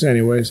receivers.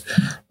 Anyways,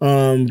 who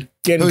are you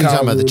talking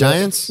about? The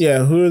Giants?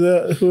 Yeah, who are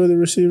the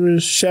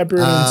receivers? Shepard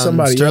and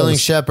somebody Sterling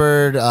else.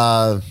 Shepard.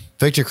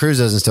 Victor Cruz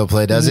doesn't still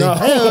play, does he? No.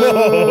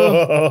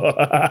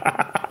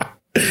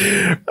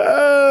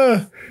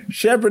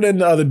 Shepard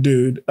and the other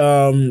dude.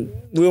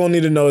 We don't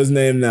need to know his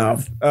name now.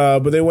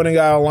 But they went and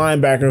got a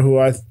linebacker who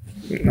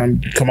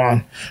come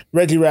on,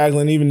 Reggie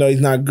Ragland. Even though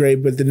he's not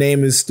great, but the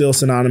name is still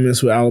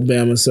synonymous with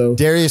Alabama. So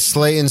Darius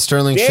Slayton,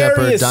 Sterling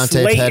Shepard,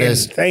 Dante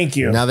Pettis. Thank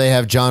you. Now they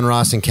have John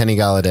Ross and Kenny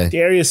Galladay.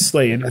 Darius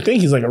Slayton. I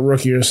think he's like a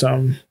rookie or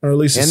something, or at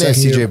least. And they have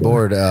CJ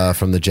Board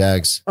from the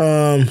Jags.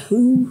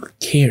 Who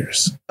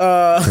cares?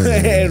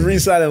 And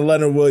re-signing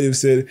Leonard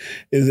Williamson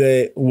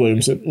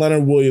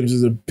Leonard Williams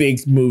is a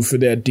big move for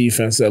that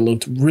defense that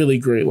looked really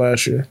great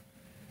last year.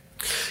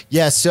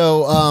 Yeah,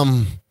 so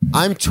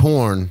I'm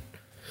torn.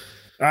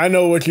 I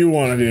know what you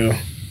want to do.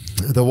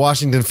 The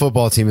Washington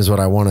football team is what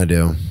I want to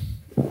do.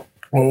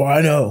 Oh, I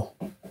know.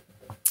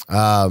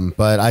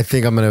 But I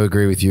think I'm going to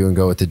agree with you and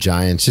go with the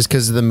Giants just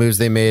because of the moves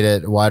they made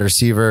at wide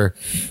receiver.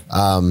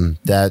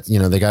 That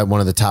they got one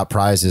of the top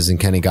prizes in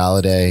Kenny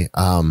Galladay.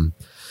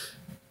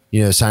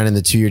 Signing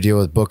the 2-year deal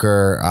with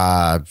Booker.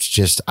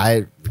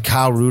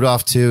 Kyle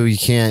Rudolph too. You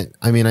can't.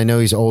 I mean, I know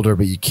he's older,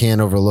 but you can't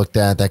overlook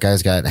that. That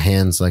guy's got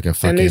hands like a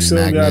fucking magnet.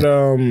 And they still got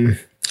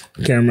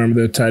I can't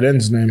remember the tight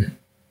end's name.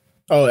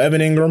 Oh,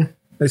 Evan Ingram.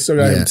 They still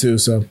got him too.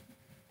 So,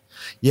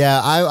 yeah,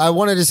 I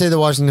wanted to say the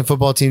Washington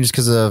football team just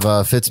because of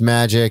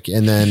Fitzmagic,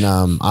 and then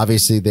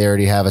obviously they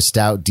already have a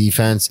stout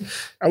defense.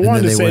 I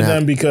wanted to say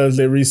them because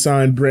they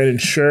re-signed Brandon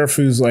Scherf,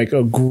 who's like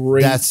a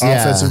great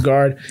offensive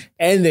guard,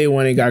 and they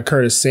went and got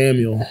Curtis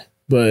Samuel.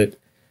 But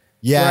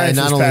and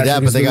not only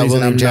that, but they got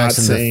William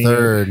Jackson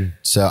III.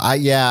 So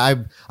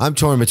I'm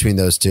torn between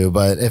those two.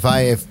 But if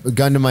a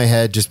gun to my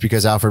head, just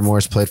because Alfred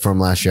Morris played for him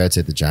last year, I'd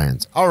say the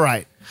Giants. All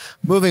right.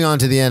 Moving on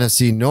to the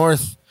NFC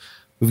North,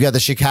 we've got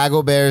the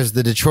Chicago Bears,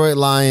 the Detroit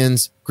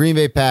Lions, Green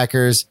Bay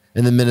Packers,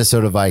 and the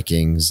Minnesota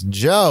Vikings.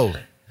 Joe,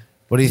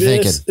 what are you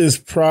thinking? This is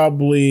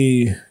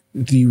probably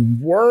the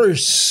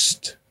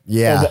worst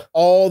of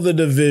all the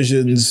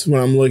divisions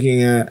when I'm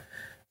looking at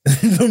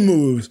the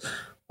moves.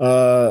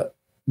 The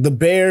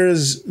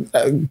Bears,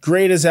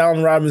 great as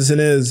Allen Robinson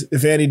is,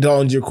 if Andy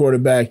Dalton's your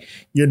quarterback,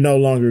 you're no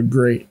longer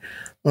great.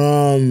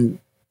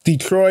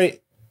 Detroit,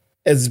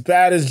 as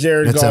bad as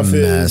Jared Goff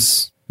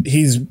is,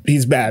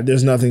 he's bad.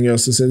 There's nothing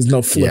else to say. There's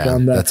no flip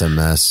on that. That's a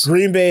mess.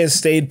 Green Bay has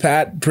stayed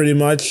pat pretty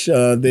much.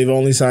 They've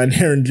only signed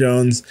Aaron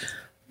Jones.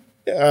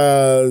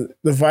 The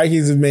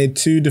Vikings have made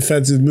 2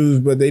 defensive moves,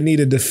 but they need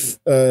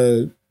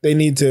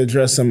to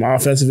address some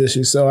offensive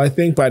issues. So I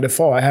think by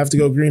default, I have to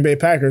go Green Bay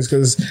Packers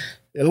because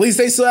at least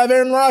they still have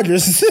Aaron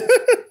Rodgers.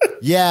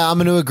 Yeah, I'm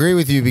going to agree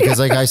with you because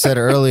like I said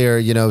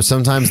earlier,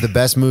 sometimes the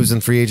best moves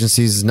in free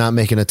agencies is not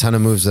making a ton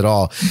of moves at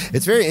all.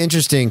 It's very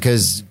interesting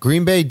because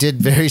Green Bay did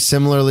very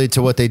similarly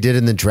to what they did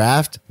in the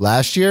draft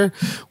last year,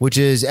 which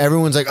is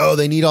everyone's like, oh,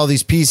 they need all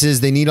these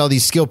pieces. They need all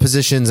these skill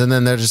positions. And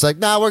then they're just like,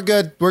 nah, we're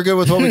good. We're good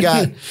with what we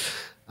got.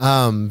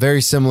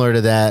 Very similar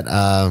to that.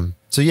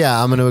 So yeah,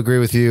 I'm going to agree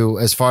with you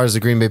as far as the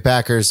Green Bay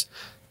Packers.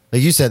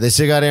 Like you said, they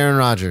still got Aaron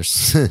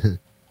Rodgers.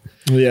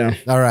 Yeah.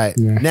 All right.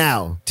 Yeah.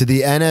 Now to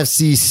the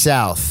NFC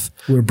South,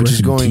 which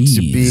is going to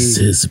be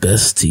his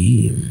best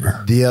team.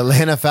 The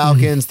Atlanta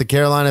Falcons, the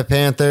Carolina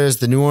Panthers,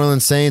 the New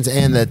Orleans Saints,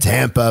 and the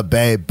Tampa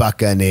Bay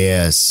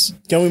Buccaneers.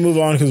 Can we move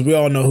on? Because we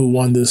all know who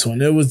won this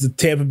one. It was the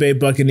Tampa Bay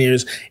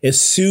Buccaneers. As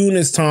soon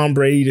as Tom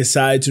Brady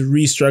decided to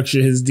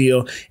restructure his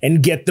deal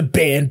and get the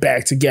band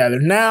back together.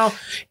 Now,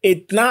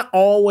 it's not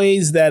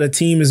always that a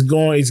team is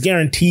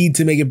guaranteed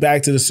to make it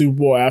back to the Super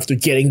Bowl after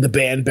getting the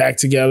band back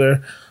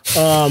together.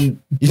 You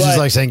just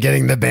like saying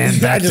getting the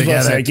band back together. I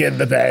just like getting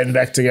the band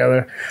back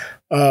together.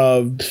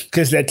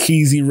 Because that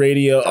cheesy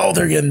radio,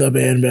 they're getting the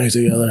band back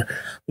together.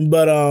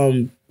 But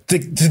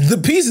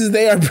the pieces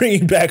they are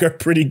bringing back are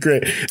pretty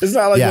great. It's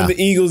not like when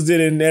the Eagles did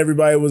it and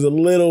everybody was a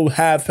little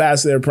half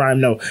past their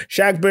prime. No,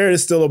 Shaq Barrett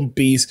is still a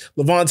beast.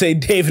 Levante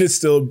David is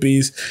still a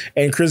beast.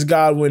 And Chris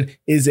Godwin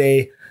is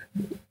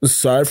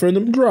aside from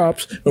them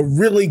drops, a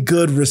really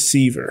good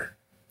receiver.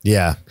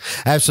 Yeah,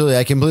 absolutely.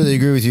 I completely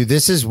agree with you.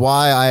 This is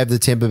why I have the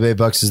Tampa Bay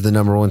Bucks as the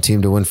number 1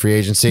 team to win free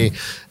agency.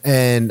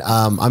 And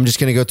I'm just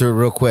going to go through it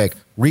real quick.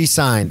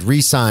 Re-signed,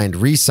 received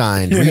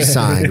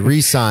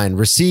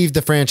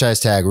the franchise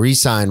tag,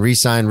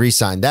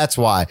 re-signed. That's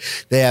why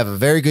they have a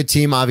very good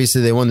team.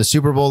 Obviously, they won the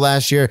Super Bowl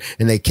last year,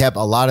 and they kept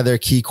a lot of their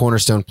key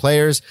cornerstone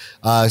players,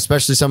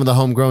 especially some of the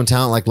homegrown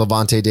talent like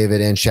Levante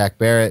David and Shaq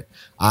Barrett.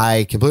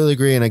 I completely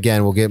agree, and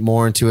again, we'll get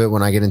more into it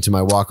when I get into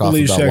my walk-off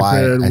about Shaq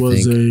why Barrett I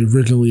was think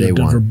originally a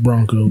Denver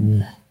Bronco.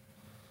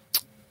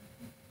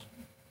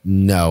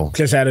 No.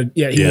 Greg is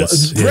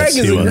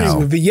agreeing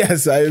with me.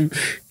 Yes,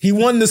 he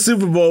won the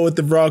Super Bowl with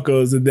the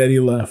Broncos and then he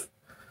left.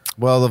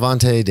 Well,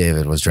 Levante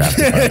David was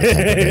drafted by the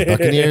Tampa Bay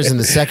Buccaneers in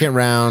the 2nd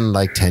round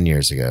like 10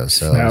 years ago.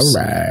 So all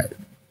right.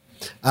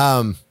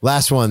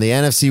 Last one, the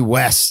NFC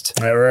West.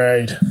 All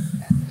right.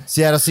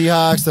 Seattle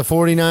Seahawks, the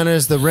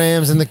 49ers, the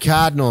Rams, and the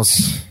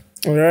Cardinals.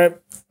 All right.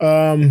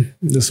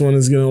 This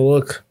one's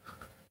going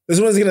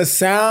to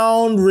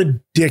sound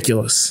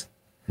ridiculous.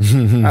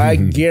 I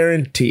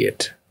guarantee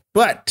it.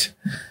 But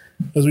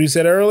as we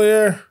said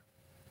earlier,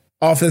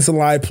 offensive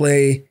line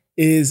play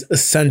is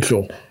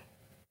essential.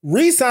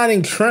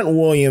 Re-signing Trent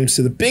Williams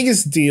to the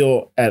biggest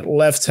deal at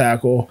left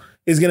tackle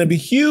is going to be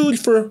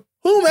huge for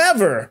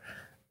whomever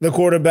the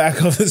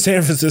quarterback of the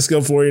San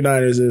Francisco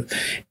 49ers is,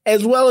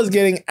 as well as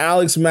getting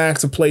Alex Mack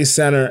to play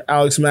center.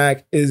 Alex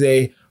Mack is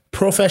a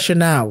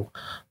professional.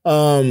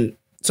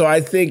 So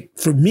I think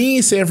for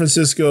me, San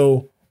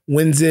Francisco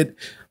wins it.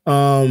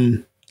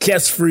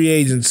 Gets free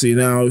agency.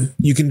 Now,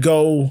 you can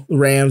go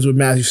Rams with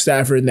Matthew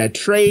Stafford in that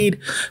trade,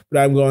 but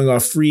I'm going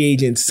off free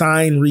agent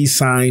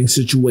re-sign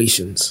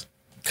situations.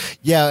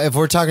 Yeah, if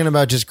we're talking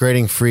about just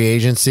grading free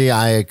agency,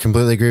 I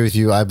completely agree with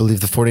you. I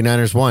believe the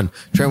 49ers won.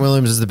 Trent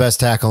Williams is the best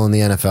tackle in the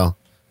NFL.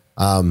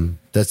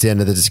 That's the end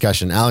of the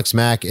discussion. Alex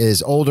Mack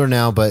is older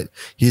now, but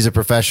he's a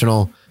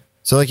professional.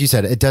 So like you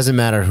said, it doesn't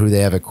matter who they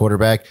have at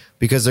quarterback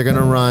because they're going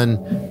to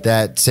run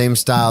that same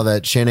style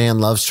that Shanahan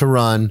loves to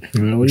run,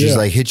 which is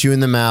like hit you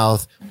in the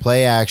mouth,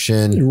 play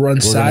action. You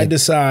run side to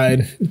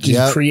side,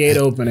 just create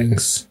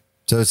openings.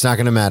 So it's not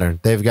going to matter.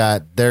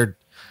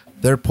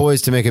 They're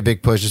poised to make a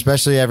big push,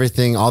 especially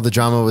all the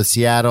drama with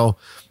Seattle.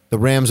 The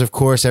Rams, of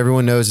course,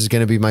 everyone knows is going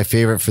to be my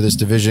favorite for this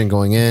division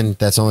going in.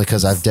 That's only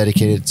because I've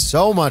dedicated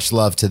so much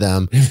love to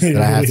them that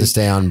I have to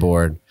stay on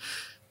board.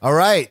 All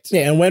right.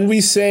 Yeah, and when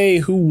we say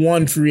who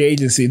won free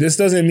agency, this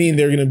doesn't mean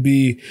they're going to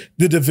be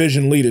the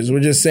division leaders. We're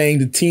just saying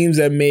the teams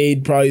that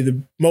made probably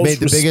the most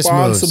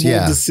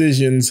responsible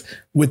decisions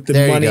with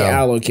the money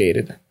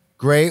allocated.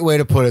 Great way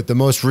to put it. The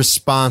most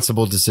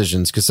responsible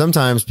decisions, because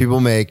sometimes people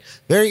make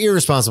very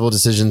irresponsible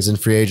decisions in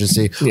free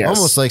agency,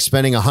 almost like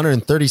spending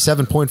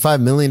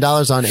 $137.5 million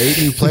on 8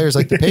 new players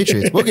like the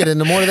Patriots. We'll get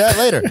into more of that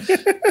later.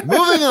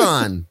 Moving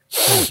on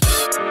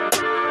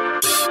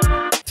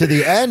to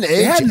the NHL.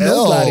 They had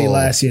nobody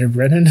last year,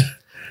 Brennan.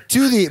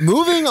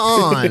 Moving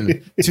on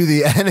to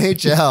the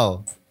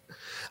NHL.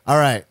 All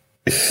right,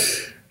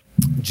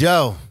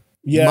 Joe.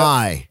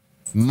 Yeah.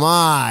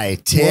 My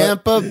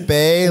Tampa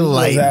Bay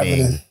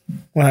Lightning.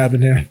 What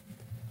happened here?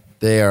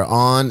 They are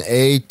on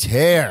a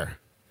tear.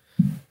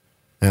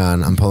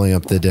 And I'm pulling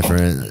up the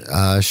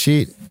different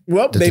sheet.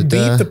 Well, they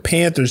beat the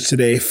Panthers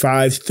today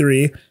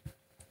 5-3.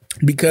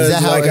 Because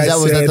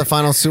was that the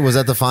final? Was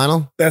that the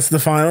final? That's the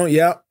final.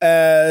 Yeah.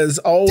 As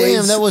always.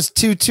 Damn, that was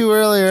 2-2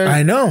 earlier.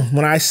 I know.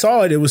 When I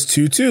saw it, it was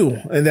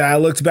 2-2. And then I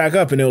looked back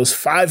up and it was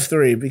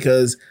 5-3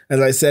 because, as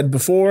I said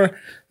before,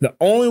 the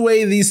only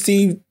way these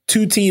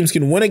two teams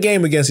can win a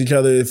game against each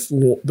other is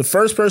if the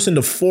first person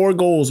to 4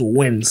 goals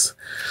wins.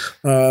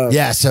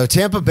 So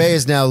Tampa Bay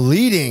is now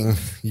leading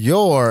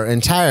your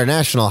entire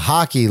National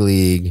Hockey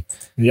League.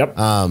 Yep.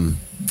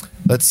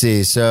 Let's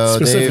see. So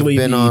they've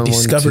been on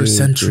Discover 1, 2,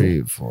 Central.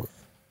 3, 4.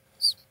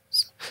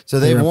 So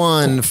they've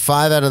won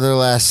 5 out of their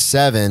last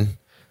 7.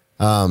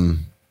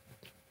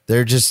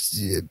 They're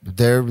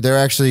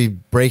actually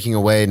breaking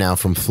away now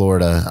from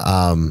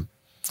Florida.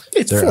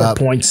 It's 4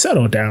 points.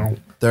 Settle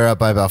down. They're up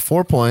by about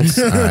 4 points.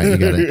 All right, you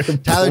got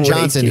it. Tyler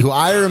Johnson, who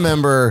I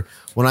remember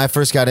when I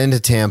first got into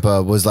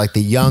Tampa, was like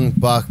the young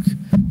buck,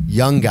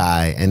 young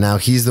guy, and now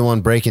he's the one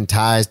breaking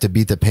ties to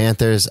beat the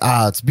Panthers.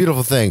 It's a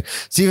beautiful thing.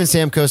 Steven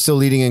Stamkos still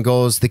leading in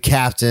goals, the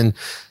captain,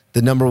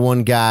 the number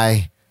 1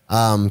 guy,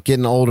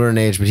 getting older in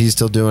age, but he's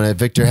still doing it.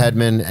 Victor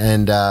Hedman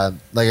and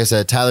like I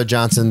said, Tyler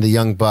Johnson, the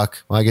young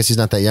buck. Well, I guess he's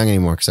not that young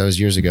anymore because that was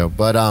years ago,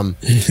 but I'm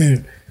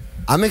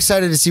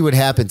excited to see what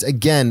happens.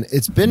 Again,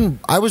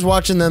 I was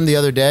watching them the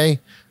other day.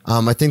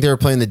 I think they were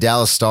playing the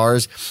Dallas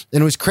Stars,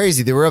 and it was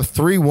crazy. They were up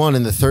 3-1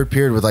 in the third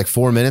period with like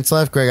 4 minutes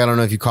left. Greg, I don't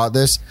know if you caught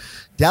this.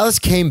 Dallas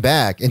came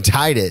back and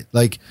tied it.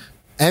 Like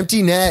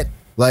empty net,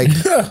 like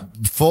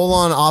full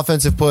on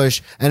offensive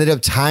push, ended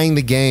up tying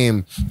the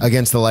game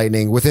against the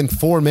Lightning within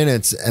 4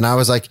 minutes. And I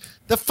was like,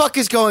 the fuck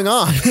is going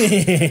on?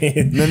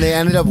 And then they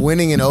ended up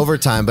winning in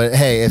overtime. But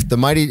hey, if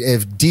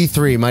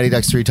D3, Mighty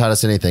Ducks 3 taught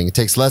us anything, it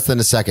takes less than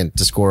a second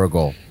to score a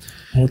goal.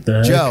 What the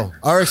heck? Joe,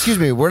 or excuse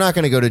me, we're not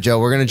going to go to Joe.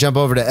 We're going to jump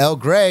over to L.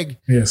 Greg.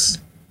 Yes.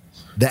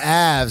 The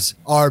Avs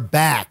are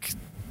back.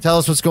 Tell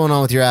us what's going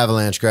on with your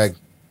Avalanche, Greg.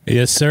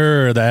 Yes,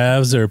 sir. The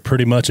Avs are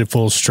pretty much at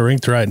full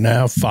strength right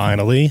now,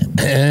 finally.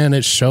 And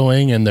it's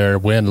showing in their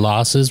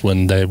win-losses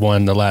when they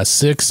won the last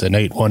 6 and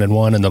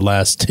 8-1-1 in the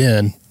last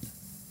 10.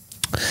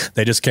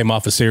 They just came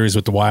off a series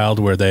with the Wild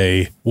where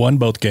they won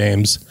both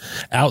games,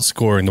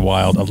 outscoring the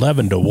Wild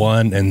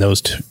 11-1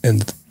 in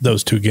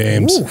those two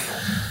games. Ooh.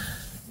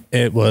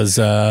 It was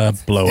a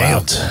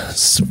blowout,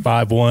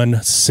 5-1,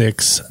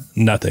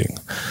 6-0.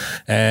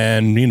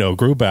 And,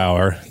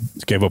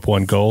 Grubauer gave up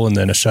 1 goal and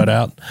then a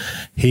shutout.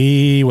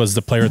 He was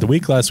the player of the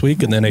week last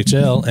week in the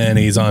NHL, and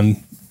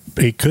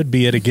he could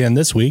be it again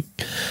this week.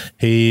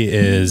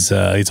 He's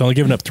only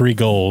given up 3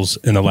 goals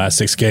in the last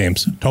 6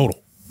 games total.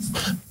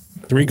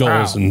 3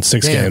 goals in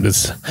 6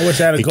 games. I wish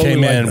I had a goalie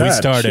came in.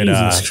 Like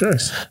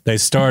They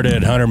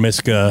started Hunter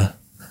Miska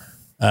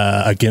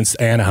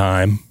against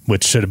Anaheim,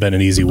 which should have been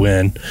an easy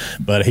win,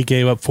 but he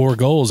gave up 4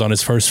 goals on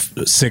his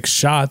first 6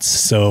 shots.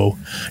 So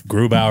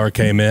Grubauer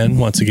came in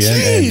once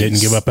again and didn't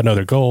give up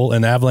another goal,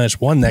 and the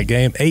Avalanche won that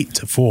game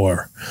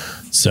 8-4.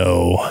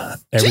 So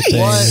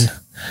everything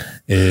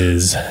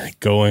is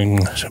going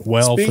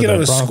well for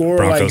the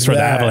Broncos, for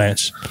the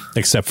Avalanche,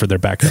 except for their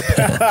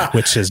backup,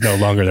 which is no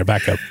longer their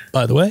backup,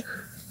 by the way.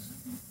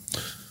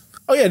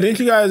 Oh, yeah. Didn't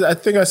you guys? I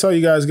think I saw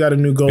you guys got a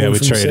new goal. Yeah, we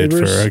traded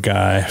for a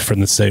guy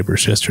from the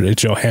Sabres yesterday,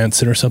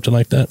 Johansson or something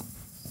like that.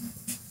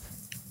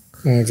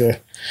 Okay.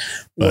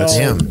 But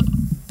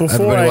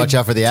everybody watch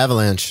out for the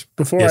Avalanche.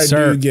 Before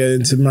do get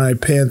into my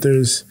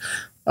Panthers,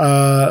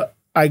 I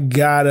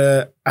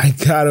gotta.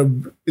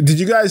 Did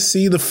you guys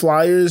see the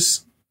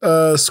Flyers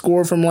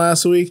score from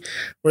last week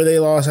where they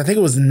lost? I think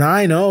it was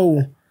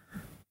 9-0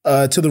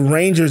 to the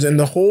Rangers, and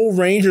the whole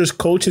Rangers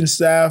coaching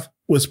staff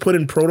was put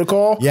in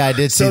protocol. Yeah, I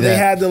did see that. So they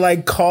had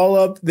to call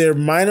up their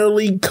minor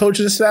league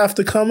coaching staff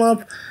to come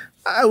up.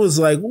 I was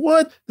like,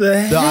 what the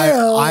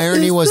hell? The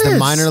irony was the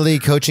minor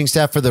league coaching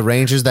staff for the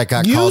Rangers that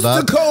got called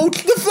up. To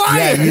coach the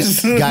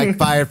Flyers. Yeah, got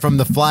fired from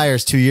the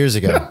Flyers 2 years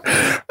ago.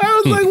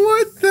 I was like,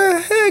 what the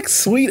heck?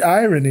 Sweet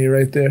irony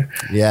right there.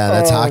 Yeah,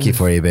 that's hockey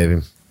for you,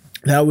 baby.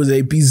 That was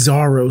a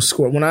bizarro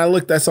score. When I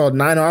looked, I saw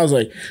 9-0. I was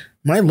like,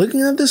 am I looking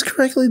at this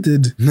correctly?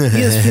 Did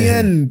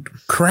ESPN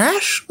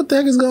crash? What the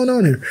heck is going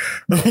on here?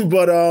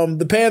 But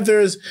the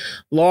Panthers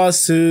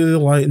lost to the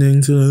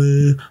Lightning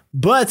today.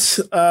 But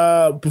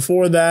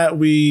before that,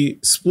 we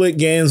split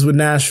games with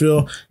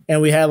Nashville,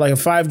 and we had like a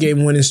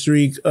 5-game winning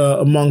streak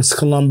amongst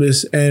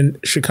Columbus and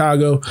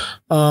Chicago.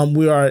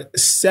 We are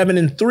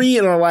 7-3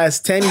 in our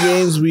last 10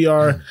 games. We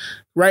are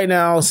right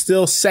now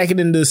still second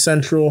in the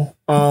Central.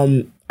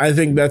 I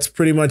think that's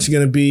pretty much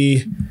going to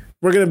be.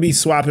 We're going to be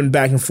swapping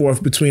back and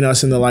forth between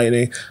us and the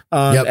Lightning.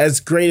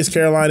 As great as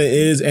Carolina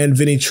is, and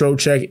Vinny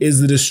Trocheck is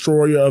the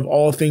destroyer of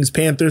all things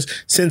Panthers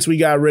since we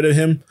got rid of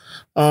him,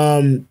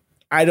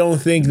 I don't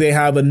think they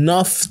have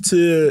enough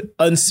to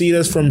unseat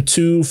us from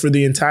 2 for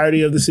the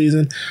entirety of the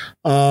season.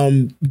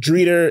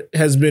 Dreeder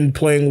has been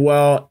playing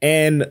well,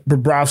 and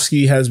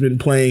Bobrovsky has been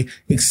playing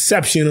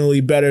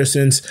exceptionally better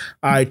since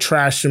I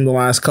trashed him the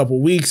last couple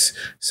weeks.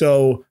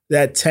 So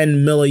that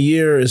 $10 million a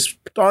year is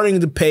starting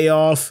to pay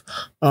off.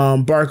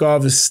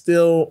 Barkov is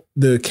still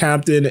the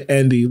captain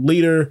and the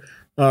leader.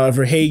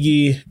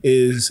 Verhaeghe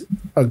is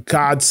a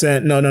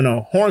godsend.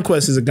 No.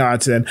 Hornquist is a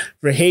godsend.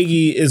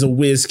 Verhaeghe is a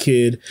whiz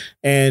kid,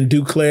 and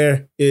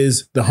Duclair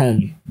is the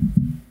homie.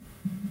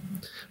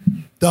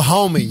 The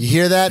homie. You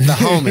hear that? The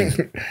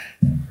homie.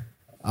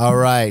 All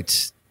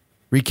right.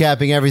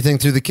 Recapping everything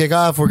through the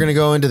kickoff, we're going to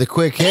go into the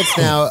quick hits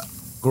now.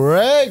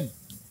 Greg.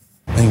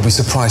 And you'll be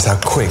surprised how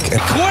quick.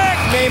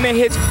 Naaman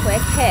hits.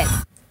 Quick hits.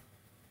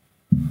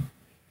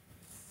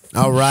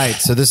 All right.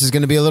 So this is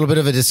going to be a little bit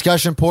of a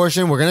discussion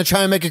portion. We're going to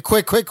try and make it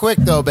quick,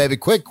 though, baby.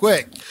 Quick.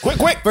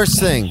 First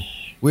thing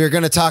we are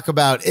going to talk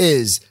about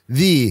is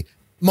the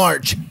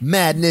March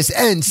Madness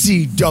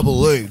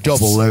NCAA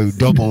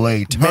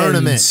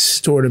tournament.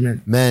 Men's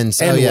tournament.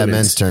 Men's. And women's.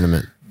 Men's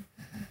tournament.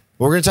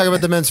 We're going to talk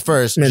about the men's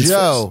first.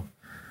 Joe,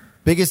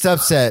 biggest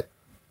upset.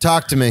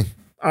 Talk to me.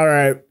 All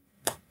right.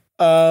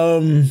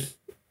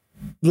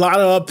 Lot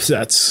of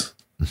upsets.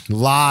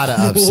 Lot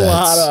of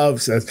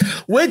upsets.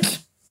 Which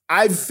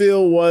I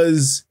feel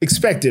was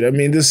expected. I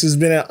mean, this has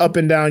been an up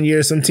and down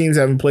year. Some teams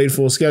haven't played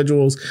full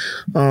schedules.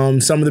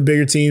 Some of the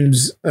bigger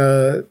teams,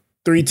 3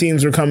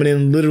 teams were coming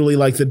in literally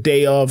like the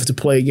day of to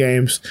play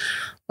games.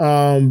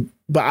 But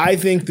I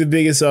think the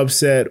biggest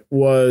upset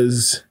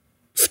was,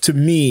 to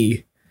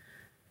me,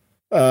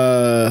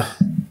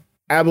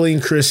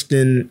 Abilene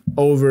Christian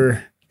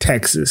over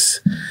Texas.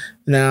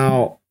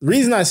 Now, the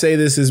reason I say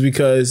this is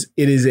because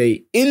it is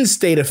a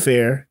in-state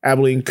affair.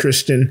 Abilene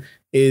Christian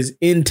is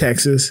in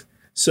Texas.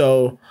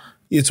 So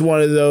it's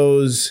one of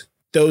those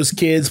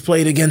kids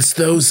played against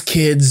those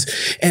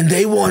kids and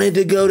they wanted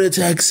to go to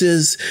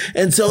Texas.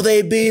 And so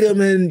they beat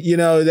them. And,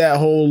 that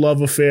whole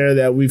love affair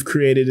that we've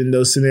created in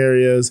those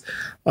scenarios.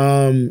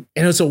 And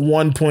it's a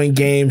 1-point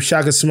game.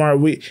 Shaka Smart,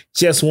 we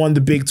just won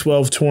the Big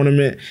 12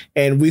 tournament.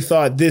 And we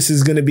thought this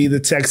is going to be the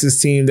Texas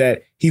team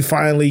that he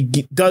finally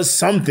does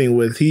something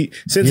with.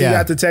 Since he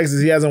got to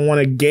Texas, he hasn't won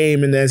a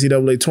game in the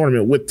NCAA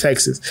tournament with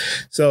Texas.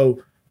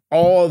 So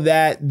all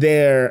that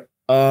there,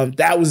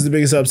 that was the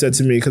biggest upset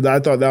to me because I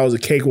thought that was a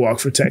cakewalk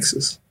for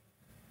Texas.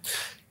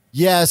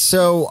 Yeah,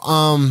 so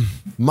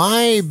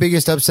my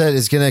biggest upset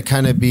is going to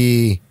kind of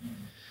be,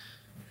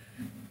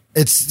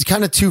 it's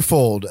kind of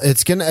twofold.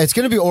 It's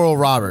gonna be Oral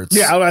Roberts.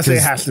 Yeah, I was going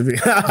to say it has to be.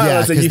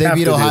 Yeah, because they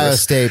beat Ohio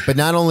State, but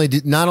not only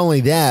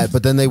that,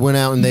 but then they went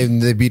out and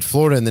they beat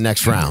Florida in the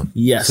next round.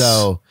 Yes.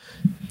 So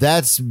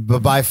that's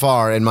by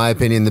far, in my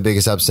opinion, the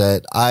biggest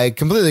upset. I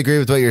completely agree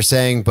with what you're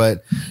saying,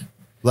 but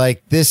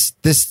like this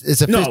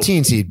is a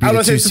 15 seed. I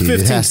was going to say it's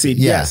a 15 seed.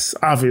 Yes,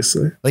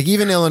 obviously. Like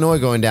even Illinois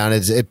going down,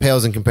 it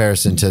pales in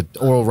comparison to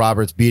Oral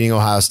Roberts beating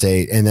Ohio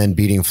State and then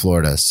beating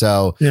Florida.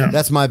 So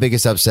that's my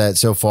biggest upset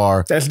so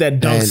far. That's that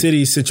Dunk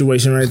City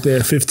situation right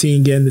there.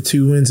 15 getting the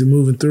 2 wins and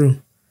moving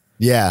through.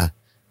 Yeah.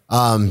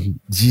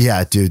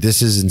 Yeah, dude,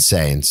 this is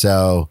insane.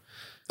 So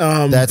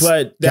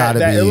but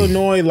that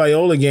Illinois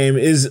Loyola game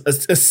is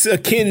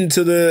akin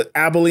to the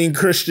Abilene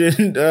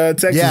Christian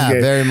Texas game.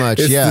 Yeah, very much.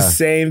 It's the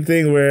same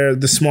thing where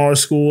the smaller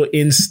school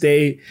in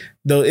state,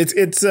 though it's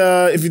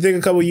if you think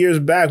a couple years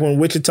back when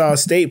Wichita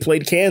State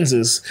played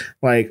Kansas,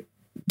 like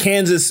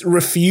Kansas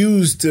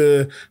refused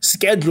to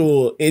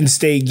schedule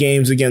in-state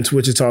games against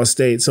Wichita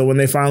State. So when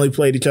they finally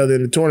played each other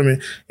in the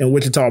tournament and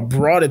Wichita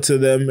brought it to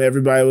them,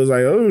 everybody was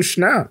like, "Oh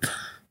snap!"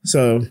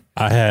 So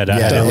I had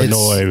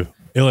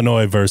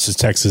Illinois versus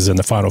Texas in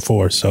the Final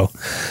Four, so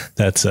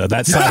that's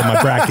that side of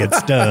my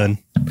bracket's done.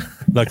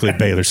 Luckily,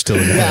 Baylor's still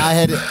in there.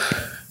 Yeah,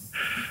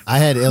 I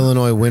had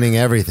Illinois winning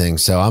everything,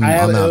 so I'm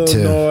out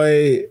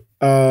too.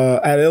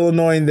 I had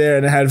Illinois in there,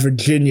 and I had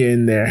Virginia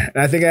in there,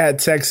 and I think I had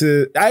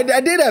Texas. I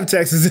did have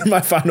Texas in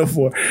my Final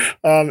Four,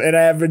 and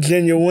I had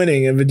Virginia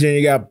winning, and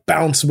Virginia got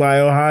bounced by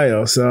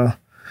Ohio. So.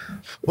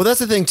 Well, that's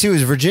the thing too.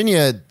 Is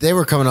Virginia? They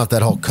were coming off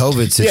that whole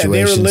COVID situation.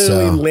 Yeah, they were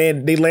literally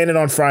they landed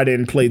on Friday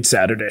and played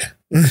Saturday,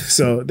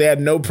 so they had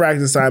no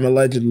practice time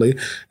allegedly,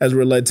 as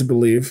we're led to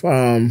believe.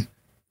 But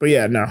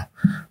yeah, no.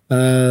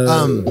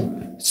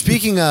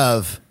 Speaking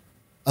of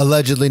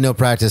allegedly no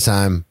practice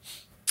time,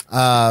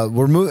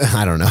 we're moving.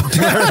 I don't know.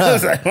 I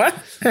was like, what?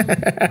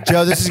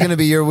 Joe, this is going to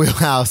be your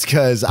wheelhouse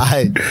because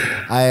I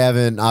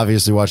haven't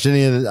obviously watched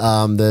any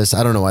of this.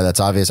 I don't know why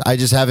that's obvious. I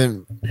just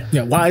haven't.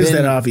 Yeah, why is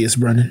that obvious,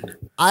 Brennan?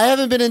 I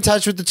haven't been in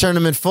touch with the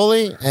tournament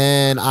fully,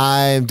 and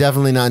I'm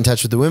definitely not in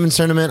touch with the women's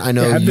tournament. I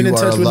know I've been in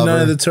touch with none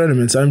of the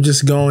tournaments. I'm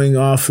just going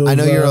off of. I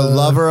know you're a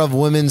lover of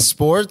women's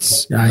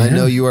sports. I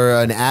know you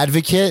are an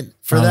advocate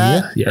for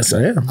that. Yeah. Yes,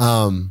 I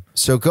am.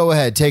 So go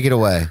ahead, take it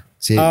away.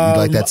 See, you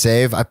like that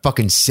save? I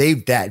fucking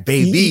saved that,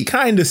 baby. You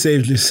kind of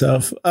saved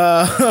yourself.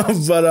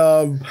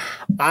 But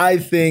I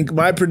think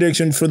my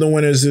prediction for the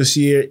winners this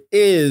year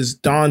is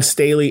Dawn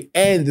Staley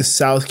and the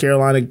South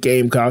Carolina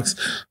Gamecocks.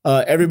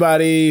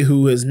 Everybody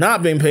who has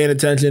not been paying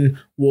attention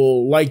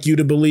will like you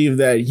to believe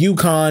that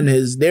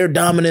UConn, their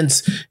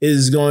dominance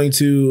is going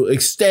to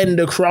extend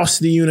across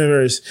the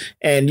universe.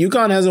 And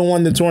UConn hasn't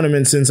won the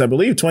tournament since, I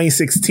believe,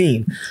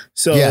 2016.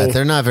 So yeah,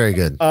 they're not very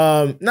good.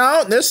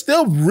 No, they're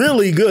still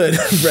really good,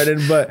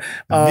 Brennan, but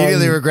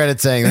immediately regretted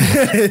saying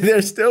that.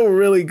 they're still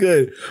really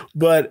good.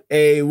 But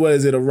a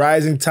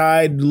rising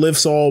tide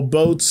lifts all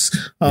boats.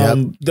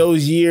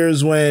 Those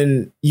years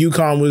when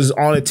UConn was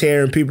on a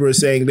tear and people were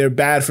saying they're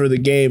bad for the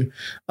game,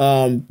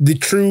 the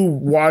true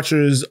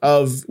watchers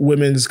of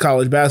women's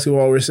college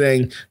basketball were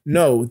saying,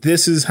 no,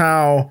 this is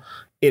how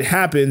it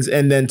happens,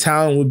 and then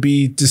talent would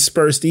be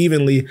dispersed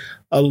evenly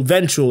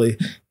eventually.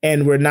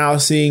 And we're now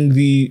seeing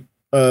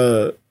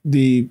something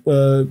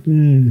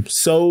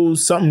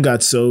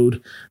got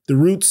sowed. The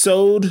root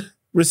sowed.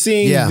 We're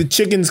seeing the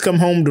chickens come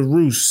home to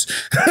roost.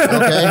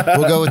 Okay,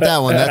 we'll go with that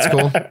one. That's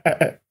cool.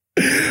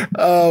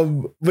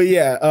 But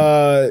yeah,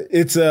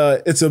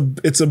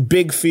 it's a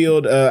big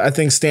field. I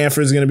think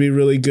Stanford's going to be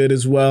really good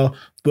as well.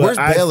 But where's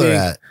Baylor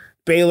at?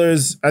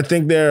 Baylor's, I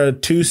think they're a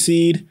 2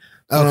 seed.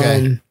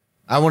 Okay.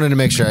 I wanted to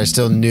make sure I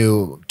still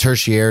knew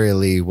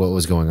tertiarily what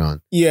was going on.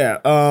 Yeah.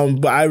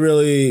 But I've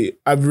really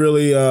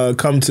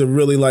come to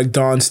really like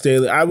Dawn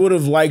Staley. I would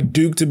have liked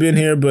Duke to been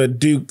here, but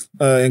Duke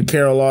and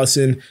Carol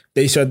Lawson,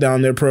 they shut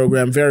down their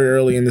program very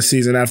early in the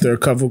season after a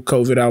couple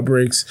COVID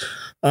outbreaks.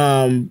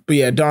 But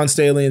yeah, Dawn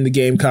Staley and the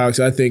Gamecocks,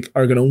 I think,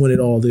 are going to win it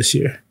all this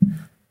year.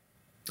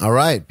 All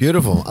right.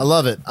 Beautiful. I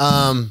love it.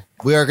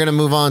 We are going to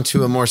move on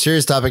to a more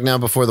serious topic now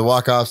before the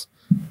walk-offs.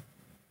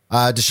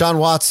 Deshaun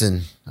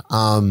Watson.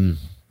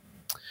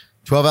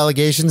 12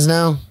 allegations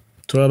now?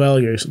 12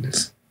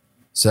 allegations.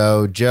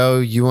 So, Joe,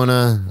 you want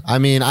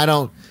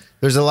to...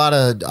 There's a lot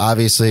of...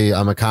 Obviously,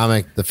 I'm a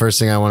comic. The first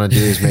thing I want to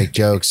do is make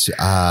jokes.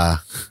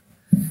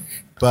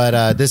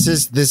 But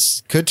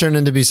this could turn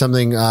into be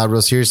something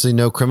real seriously.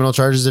 No criminal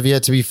charges have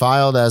yet to be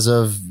filed as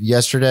of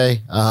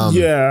yesterday.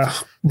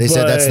 They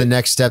said that's the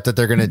next step that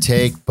they're going to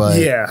take. But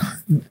yeah,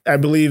 I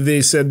believe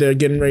they said they're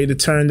getting ready to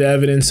turn the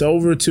evidence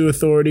over to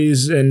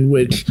authorities, and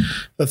I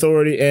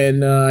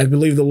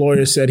believe the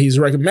lawyer said he's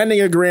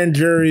recommending a grand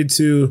jury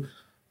to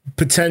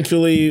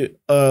potentially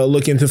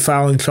look into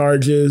filing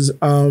charges.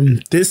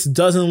 This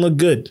doesn't look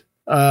good.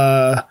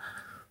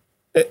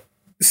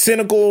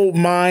 Cynical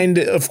mind,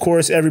 of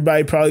course,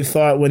 everybody probably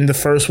thought when the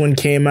first one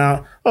came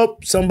out,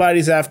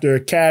 somebody's after a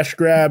cash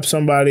grab,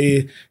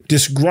 somebody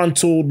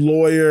disgruntled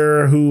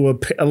lawyer who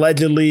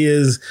allegedly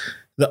is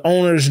the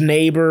owner's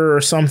neighbor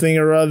or something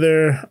or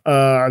other.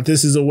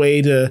 This is a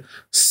way to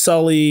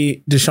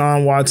sully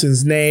Deshaun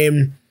Watson's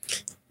name.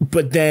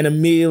 But then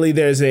immediately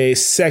there's a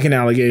second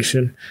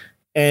allegation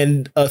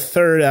and a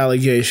third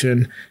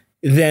allegation,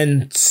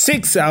 then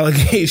 6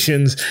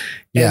 allegations.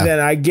 And then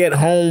I get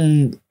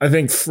home, I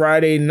think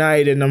Friday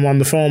night, and I'm on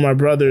the phone with my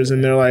brothers,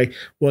 and they're like,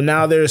 well,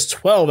 now there's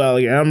 12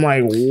 allegations. I'm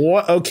like,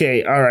 what?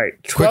 Okay, all right.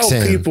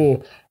 12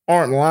 people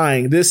aren't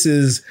lying. This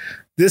is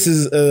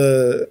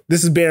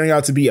bearing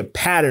out to be a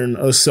pattern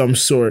of some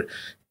sort.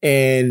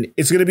 And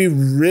it's going to be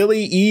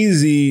really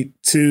easy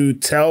to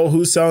tell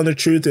who's telling the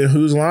truth and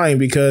who's lying,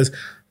 because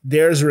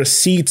there's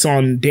receipts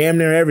on damn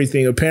near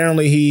everything.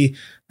 Apparently, he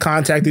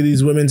contacted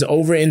these women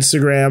over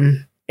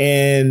Instagram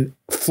and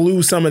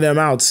flew some of them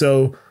out.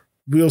 So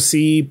we'll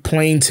see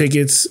plane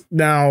tickets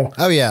now.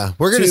 Oh, yeah.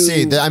 We're going to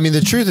see.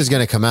 The truth is going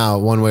to come out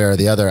one way or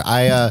the other.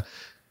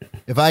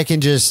 If I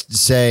can just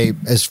say,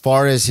 as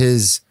far as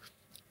his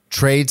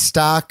trade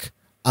stock,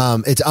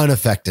 it's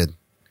unaffected.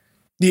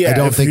 Yeah, I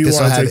don't think this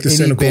will have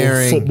any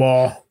bearing.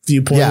 Football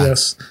viewpoint,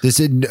 yes. This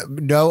is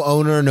no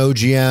owner, no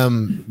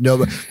GM,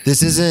 no.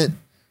 This isn't.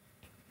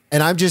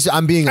 And I'm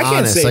being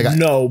honest. I can't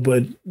say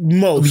but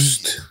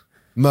most.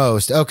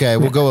 Most. Okay,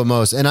 we'll go with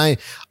most. And I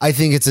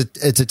think it's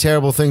a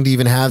terrible thing to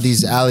even have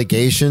these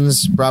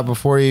allegations brought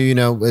before you. You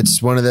know,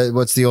 it's one of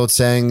what's the old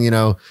saying, you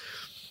know,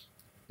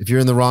 if you're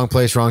in the wrong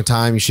place, wrong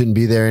time, you shouldn't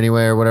be there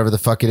anyway, or whatever the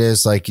fuck it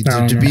is. Like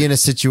to be in a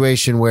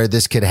situation where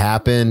this could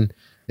happen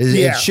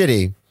it's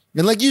shitty.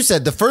 And like you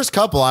said, the first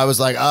couple, I was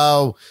like,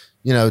 oh,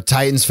 you know,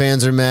 Titans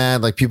fans are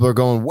mad. Like people are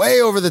going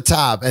way over the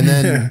top. And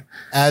then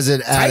as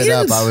it added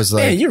up, I was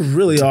like, man, you're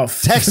really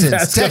off.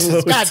 Texans.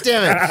 God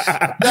damn it.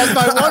 That's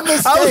my one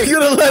mistake. I was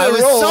going to let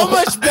it roll. So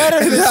much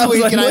better this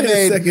week. Like, and I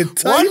made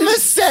one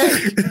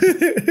mistake.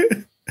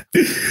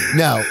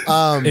 No.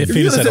 If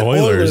he said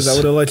Oilers, I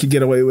would have let you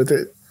get away with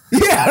it.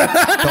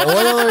 Yeah. The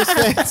Oilers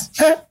fans.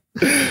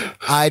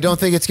 I don't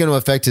think it's going to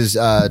affect his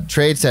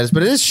trade status,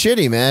 but it is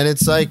shitty, man.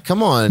 It's like,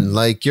 come on.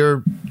 Like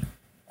you're.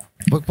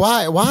 But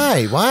why?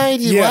 There's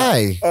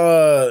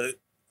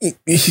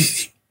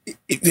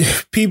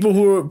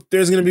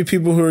going to be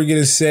people who are going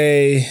to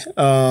say,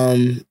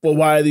 well,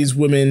 why are these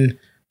women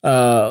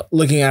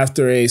looking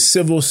after a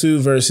civil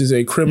suit versus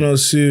a criminal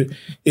suit?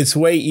 It's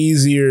way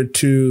easier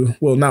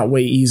not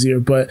way easier,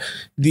 but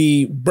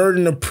the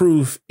burden of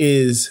proof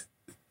is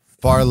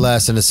far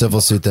less in a civil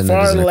suit than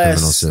far it is in a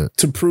criminal less suit.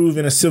 To prove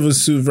in a civil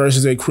suit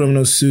versus a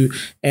criminal suit.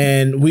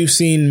 And we've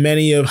seen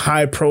many of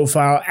high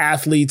profile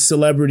athletes,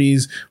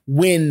 celebrities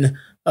win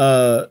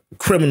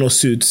criminal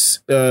suits.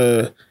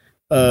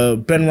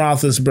 Ben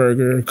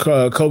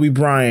Roethlisberger, Kobe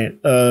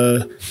Bryant.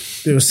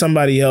 There was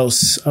somebody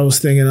else I was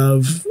thinking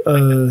of.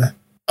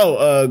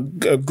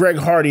 Greg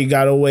Hardy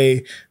got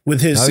away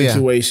with his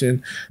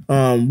situation.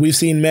 Yeah. We've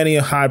seen many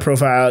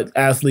high-profile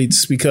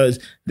athletes because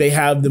they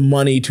have the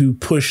money to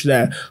push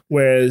that,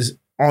 whereas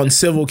on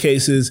civil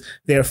cases,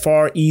 they're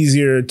far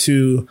easier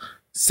to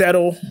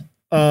settle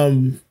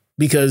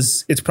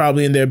because it's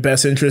probably in their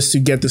best interest to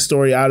get the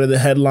story out of the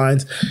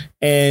headlines.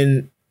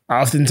 And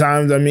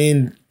oftentimes, I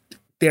mean,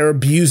 they're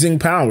abusing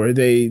power.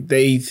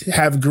 They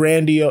have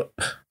grandiose,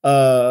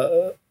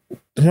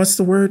 what's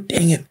the word?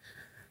 Dang it.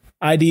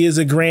 Ideas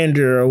of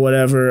grandeur or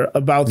whatever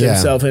about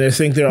themselves, and they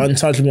think they're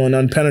untouchable and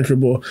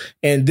unpenetrable.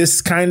 And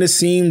this kind of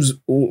seems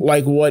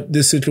like what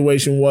this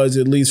situation was,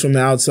 at least from the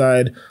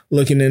outside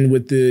looking in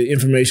with the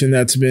information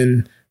that's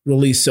been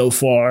released so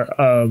far.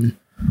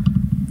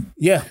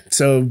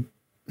 So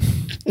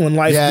when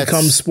life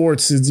becomes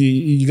sports,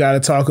 you got to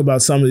talk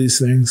about some of these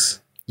things.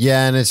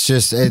 Yeah, and it's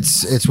just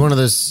it's one of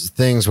those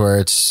things where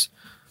it's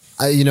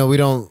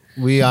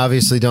we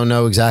obviously don't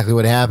know exactly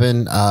what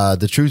happened.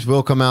 The truth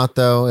will come out,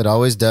 though. It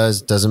always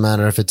does. Doesn't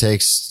matter if it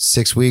takes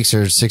 6 weeks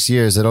or 6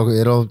 years.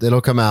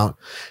 It'll come out.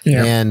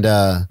 Yeah. And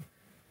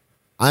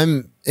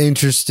I'm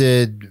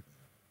interested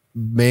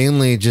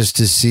mainly just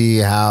to see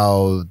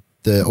how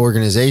the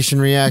organization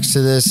reacts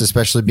to this,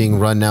 especially being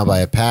run now by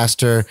a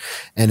pastor,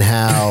 and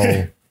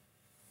how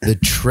the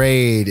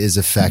trade is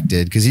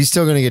affected, because he's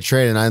still going to get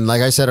traded. And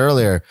like I said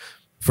earlier,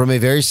 from a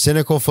very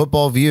cynical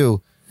football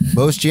view,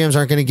 most GMs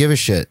aren't going to give a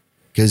shit,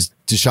 because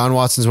Deshaun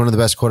Watson's one of the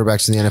best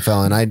quarterbacks in the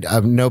NFL. And I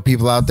know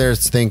people out there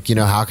think,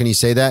 how can you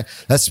say that?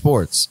 That's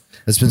sports.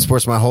 That's been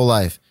sports my whole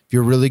life. If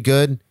you're really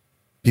good,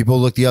 people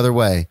look the other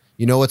way.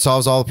 You know what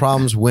solves all the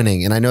problems?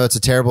 Winning. And I know it's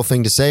a terrible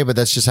thing to say, but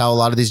that's just how a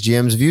lot of these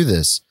GMs view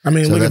this. I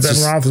mean, look at Ben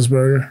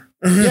Roethlisberger.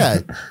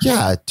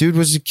 Yeah. Dude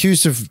was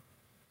accused of...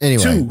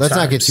 Anyway, let's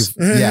not get too...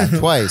 Yeah,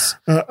 twice.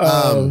 But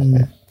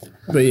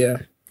yeah.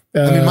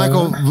 I mean,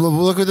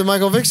 look at the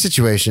Michael Vick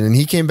situation, and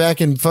he came back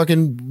and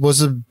fucking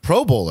was a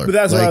Pro Bowler. But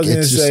that's what I was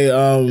going to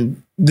say.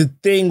 The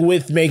thing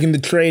with making the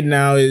trade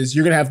now is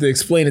you're going to have to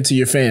explain it to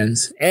your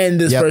fans, and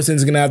this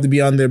person's going to have to be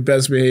on their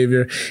best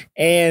behavior,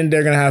 and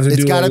they're going to have to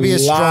do a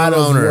lot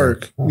of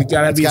work. You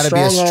got to be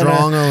a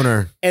strong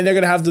owner, and they're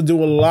going to have to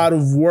do a lot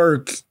of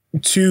work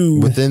to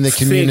within the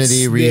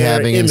community,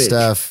 rehabbing and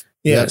stuff.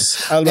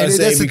 Yes, I was about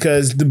to say,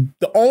 because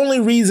the only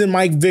reason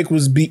Mike Vick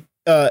was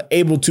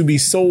able to be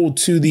sold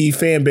to the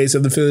fan base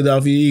of the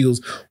Philadelphia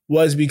Eagles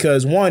was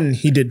because, one,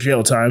 he did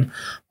jail time,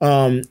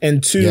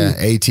 and two,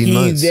 18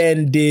 months. He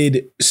then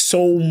did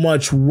so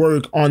much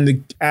work on the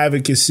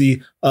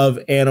advocacy of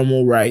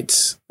animal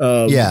rights.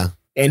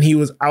 And he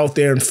was out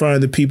there in front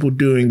of the people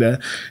doing that.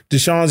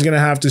 Deshaun's going to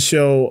have to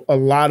show a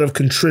lot of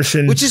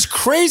contrition. Which is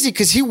crazy,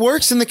 because he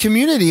works in the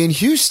community in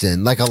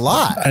Houston, like a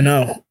lot. I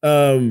know.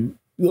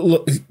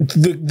 Look,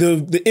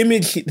 the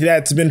image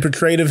that's been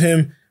portrayed of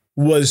him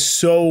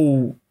was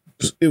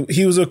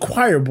he was a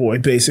choir boy,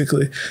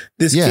 basically.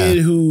 This kid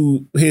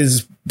who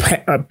his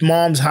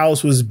mom's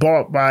house was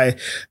bought by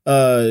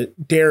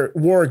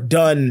Warwick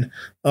Dunn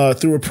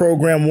through a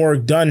program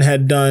Warwick Dunn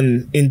had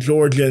done in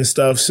Georgia and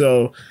stuff.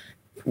 So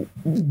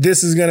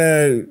this is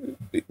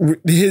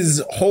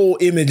his whole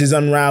image is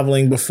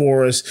unraveling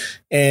before us,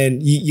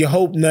 and you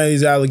hope none of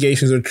these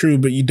allegations are true,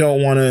 but you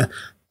don't want to.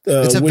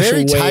 It's a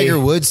very Tiger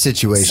Woods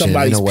situation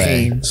in a way.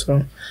 Pain,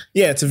 so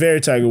it's a very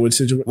Tiger Woods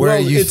situation.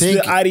 It's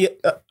the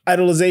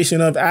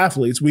idolization of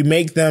athletes. We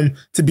make them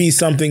to be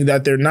something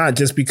that they're not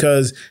just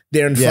because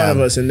they're in front of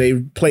us and they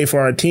play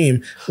for our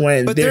team,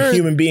 when they're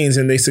human beings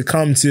and they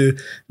succumb to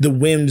the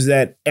whims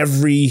that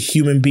every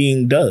human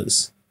being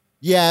does.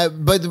 Yeah,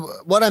 but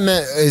what I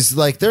meant is,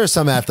 like, there are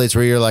some athletes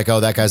where you're like,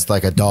 oh, that guy's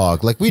like a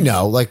dog. Like, we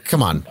know, like,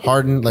 come on,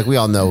 Harden, like, we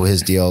all know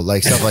his deal,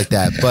 like, stuff like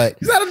that. But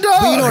he's not a dog.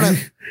 But you know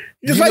what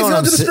he just likes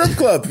going to the strip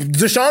club.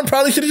 Deshaun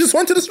probably should have just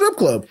went to the strip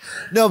club.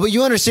 No, but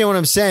you understand what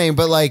I'm saying.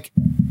 But, like,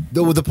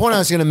 the point I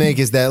was going to make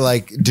is that,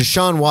 like,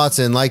 Deshaun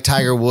Watson, like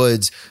Tiger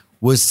Woods,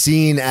 was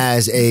seen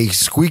as a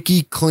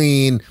squeaky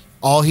clean,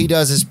 all he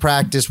does is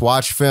practice,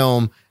 watch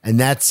film, and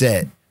that's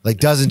it. Like,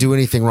 doesn't do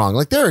anything wrong.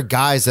 Like, there are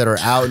guys that are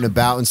out and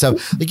about and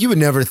stuff. Like, you would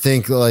never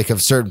think, like,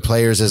 of certain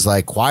players as,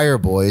 like, choir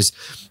boys.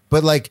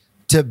 But, like,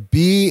 to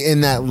be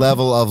in that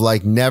level of,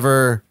 like,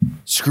 never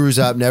screws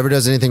up, never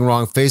does anything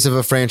wrong, face of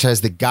a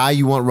franchise, the guy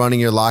you want running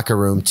your locker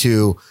room,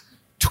 to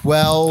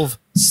 12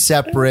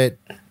 separate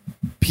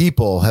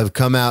people have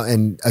come out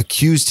and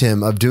accused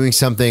him of doing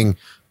something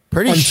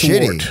pretty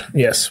shitty.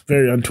 Yes,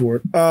 very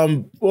untoward.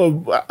 Well,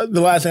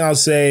 the last thing I'll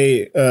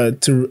say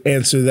to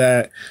answer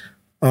that,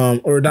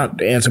 or not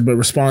to answer, but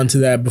respond to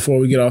that before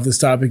we get off this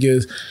topic,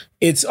 is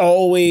it's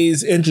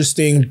always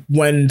interesting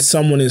when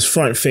someone is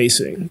front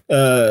facing.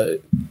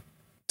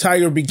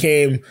 Tiger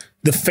became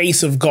the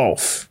face of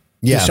golf.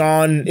 Yeah.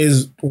 Deshaun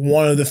is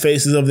one of the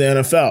faces of the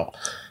NFL.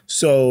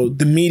 So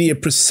the media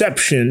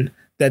perception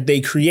that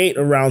they create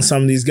around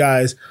some of these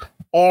guys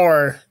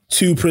are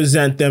to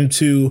present them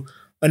to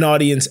an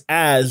audience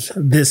as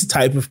this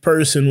type of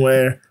person,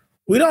 where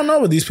we don't know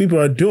what these people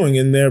are doing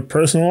in their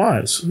personal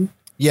lives.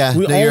 Yeah,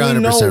 we you're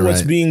only 100% know what's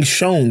right. being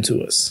shown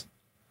to us.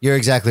 You're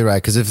exactly right.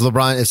 Because if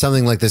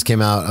something like this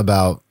came out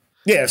about,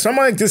 Yeah, if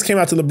something like this came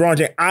out to LeBron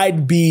James,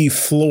 I'd be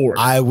floored.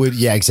 I would,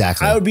 yeah,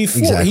 exactly. I would be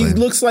floored. Exactly. He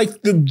looks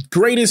like the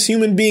greatest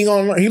human being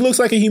on. He looks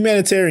like a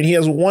humanitarian. He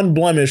has one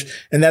blemish,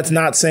 and that's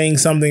not saying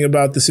something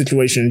about the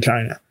situation in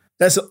China.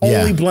 That's the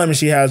only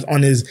blemish he has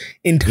on his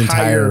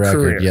entire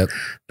career. Yep.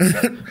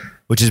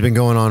 Which has been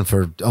going on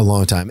for a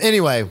long time.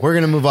 Anyway, we're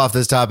going to move off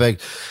this topic.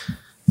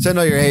 Send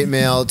all your hate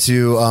mail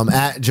to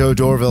at Joe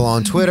Dorville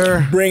on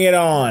Twitter. Bring it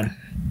on.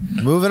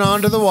 Moving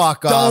on to the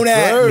walk-off. Don't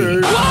at me. Welcome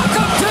to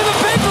the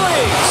big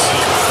leagues.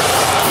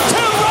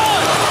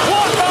 Two-run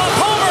walk-off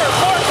homer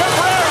for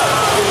Cabrera.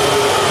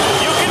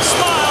 You can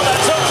smile.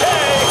 That's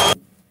okay.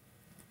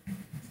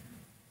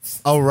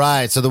 All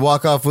right. So the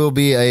walk-off will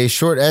be a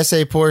short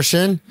essay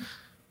portion.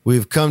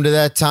 We've come to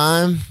that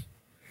time.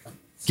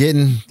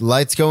 Getting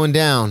lights going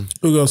down.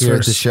 Who goes here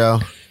first? At the show.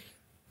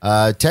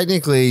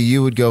 Technically,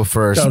 you would go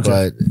first,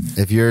 but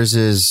if yours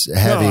is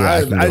heavy,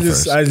 I can go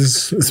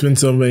first. It's been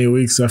so many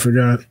weeks, I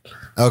forgot.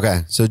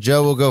 Okay, so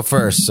Joe will go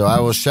first. So I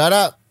will shut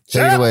up.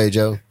 Take it away,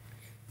 Joe.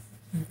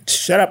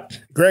 Shut up,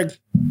 Greg.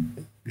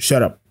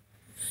 Shut up.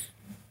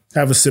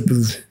 Have a sip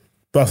of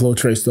Buffalo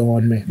Trace though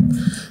on me.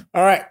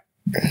 All right.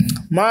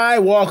 My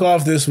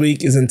walk-off this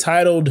week is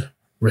entitled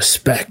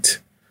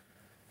Respect.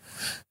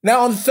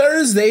 Now, on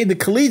Thursday, the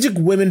collegiate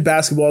women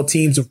basketball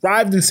teams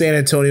arrived in San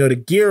Antonio to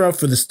gear up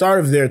for the start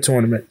of their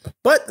tournament.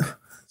 But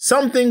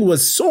something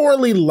was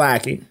sorely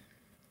lacking: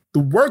 the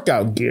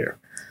workout gear.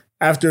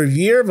 After a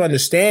year of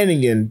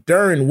understanding and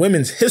during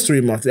Women's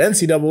History Month, the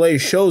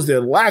NCAA shows their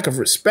lack of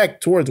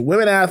respect towards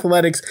women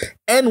athletics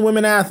and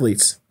women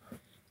athletes.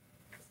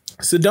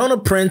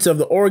 Sedona Prince of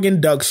the Oregon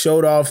Ducks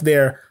showed off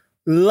their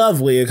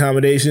lovely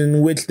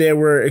accommodation, which they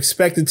were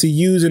expected to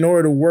use in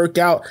order to work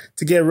out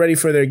to get ready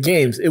for their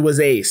games. It was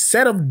a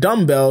set of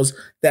dumbbells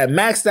that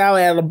maxed out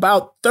at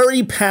about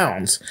 30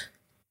 pounds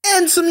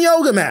and some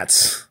yoga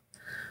mats.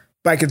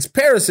 By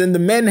comparison, the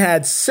men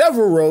had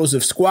several rows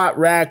of squat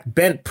rack,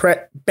 bench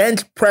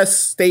press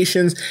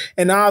stations,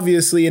 and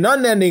obviously an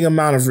unending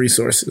amount of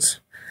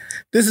resources.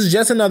 This is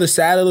just another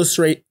sad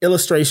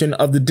illustration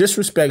of the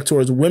disrespect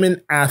towards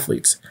women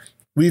athletes.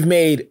 We've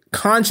made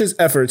conscious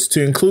efforts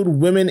to include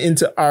women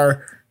into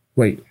our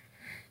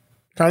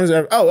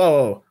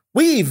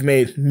We've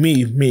made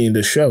meaning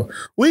the show.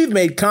 We've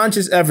made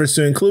conscious efforts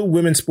to include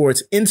women's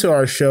sports into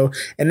our show,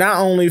 and not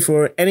only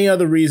for any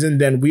other reason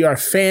than we are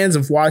fans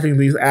of watching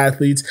these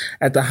athletes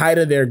at the height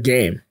of their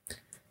game.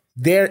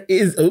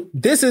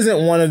 This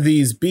isn't one of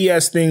these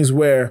BS things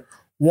where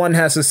one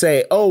has to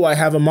say, oh, I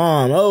have a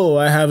mom, oh,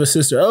 I have a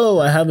sister, oh,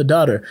 I have a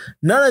daughter.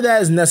 None of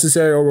that is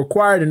necessary or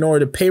required in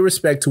order to pay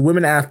respect to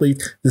women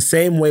athletes the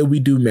same way we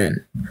do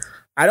men.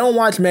 I don't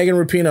watch Megan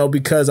Rapinoe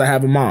because I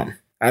have a mom.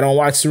 I don't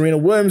watch Serena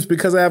Williams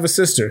because I have a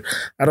sister.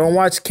 I don't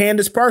watch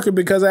Candace Parker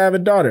because I have a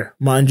daughter.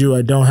 Mind you,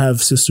 I don't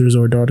have sisters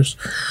or daughters.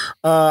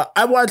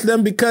 I watch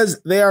them because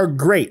they are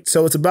great.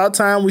 So it's about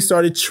time we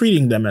started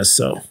treating them as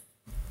so.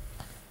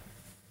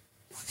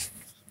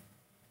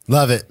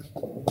 Love it.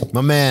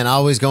 My man,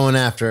 always going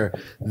after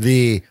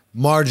the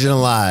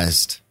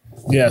marginalized.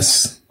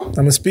 Yes.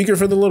 I'm a speaker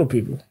for the little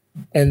people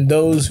and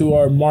those who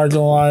are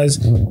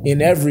marginalized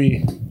in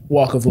every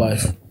walk of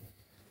life.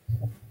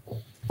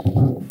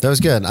 That was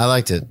good. I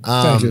liked it.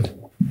 Thank you.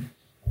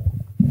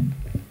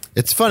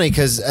 It's funny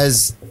because I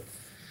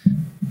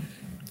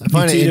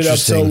find You it teed it up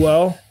interesting. so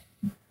well.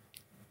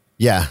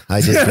 Yeah,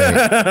 I did great.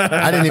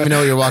 I didn't even know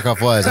what your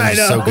walk-off was. I'm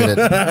so good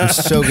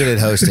at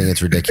hosting.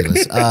 It's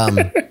ridiculous.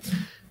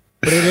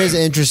 But it is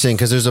interesting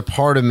because there's a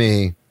part of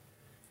me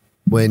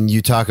when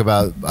you talk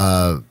about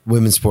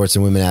women's sports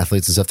and women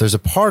athletes and stuff, there's a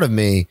part of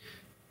me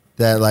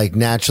that like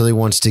naturally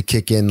wants to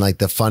kick in like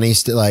the funny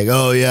stuff, like,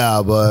 oh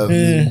yeah, but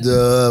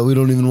we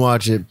don't even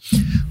watch it.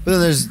 But then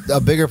there's a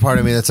bigger part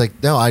of me that's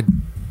like, no, I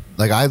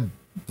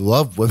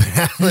love women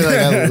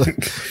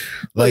athletes.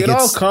 It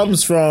all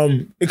comes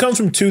from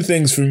two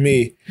things for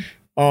me.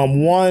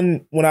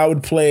 One, when I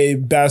would play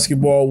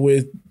basketball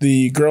with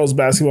the girls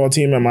basketball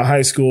team at my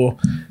high school,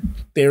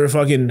 they were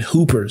fucking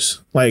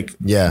hoopers. Like,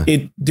 yeah,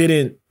 it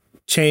didn't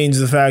change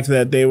the fact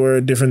that they were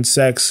a different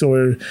sex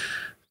or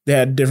they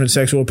had different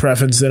sexual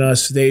preference than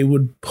us. They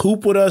would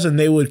hoop with us and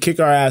they would kick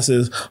our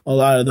asses a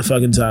lot of the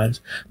fucking times.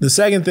 The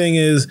second thing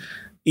is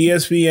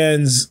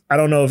ESPN's, I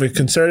don't know if it's a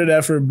concerted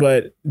effort,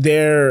 but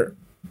their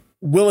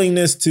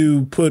willingness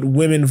to put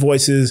women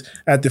voices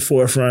at the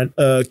forefront.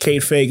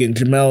 Kate Fagan,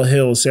 Jamel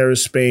Hill, Sarah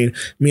Spain,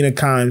 Mina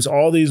Kimes,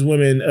 all these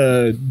women,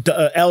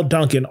 Elle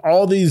Duncan,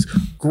 all these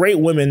great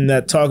women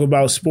that talk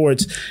about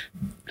sports.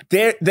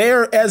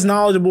 They're as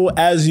knowledgeable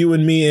as you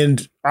and me,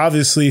 and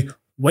obviously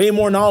way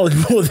more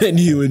knowledgeable than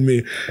you and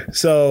me.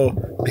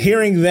 So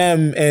hearing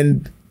them,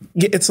 and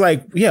it's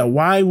like, yeah,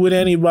 why would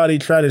anybody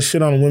try to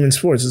shit on women's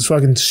sports? It's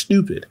fucking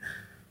stupid.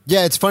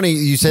 Yeah, it's funny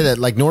you say that.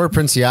 Like Nora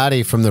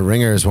Princiati from The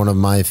Ringer is one of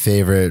my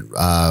favorite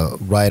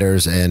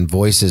writers and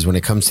voices when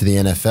it comes to the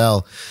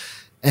NFL.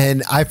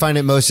 And I find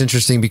it most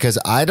interesting because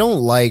I don't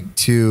like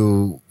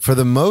to, for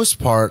the most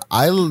part,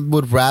 I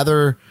would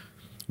rather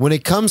when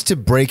it comes to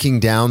breaking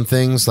down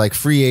things like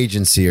free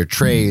agency or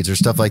trades or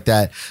stuff like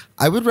that,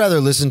 I would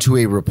rather listen to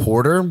a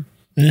reporter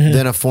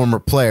than a former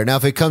player. Now,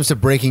 if it comes to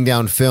breaking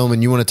down film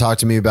and you want to talk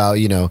to me about,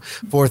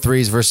 4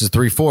 threes versus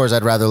 3 4s,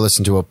 I'd rather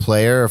listen to a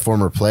player, a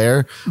former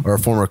player, or a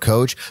former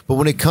coach. But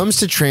when it comes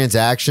to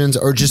transactions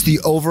or just the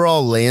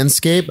overall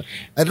landscape,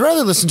 I'd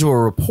rather listen to a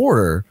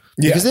reporter.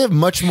 Because they have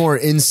much more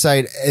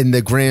insight in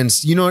the grand.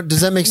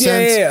 Does that make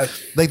sense? Yeah.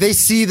 Like they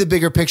see the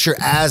bigger picture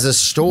as a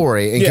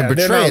story and can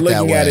portray they're not it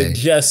that looking way. at it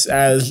just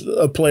as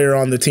a player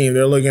on the team.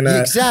 They're looking at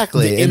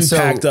exactly the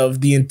impact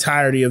of the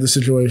entirety of the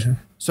situation.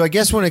 So I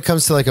guess when it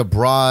comes to like a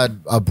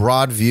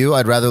broad view,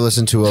 I'd rather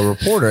listen to a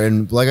reporter.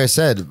 And like I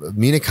said,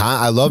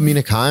 I love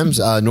Mina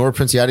Kimes. Nora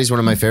Princiotti is one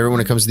of my favorite when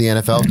it comes to the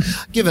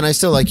NFL. Given I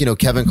still like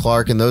Kevin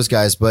Clark and those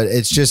guys, but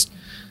it's just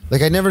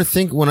like I never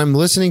think when I'm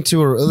listening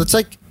to her, it's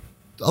like.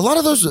 A lot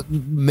of those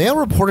male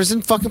reporters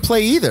didn't fucking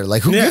play either.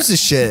 Like, who gives a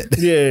shit?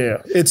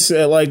 Yeah. It's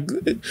like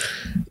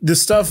the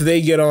stuff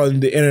they get on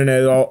the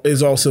internet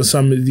is also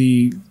some of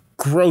the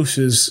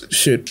grossest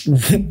shit.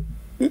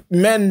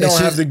 Men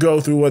don't have to go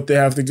through what they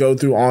have to go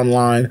through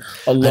online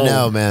alone. I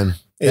know, man.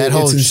 That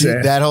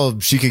whole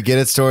she could get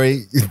it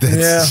story.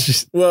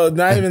 Well,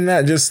 not even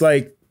that. Just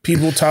like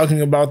people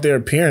talking about their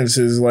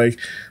appearances. Like,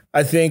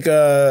 I think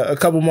a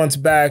couple months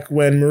back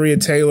when Maria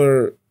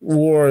Taylor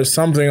wore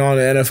something on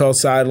the NFL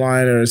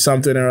sideline or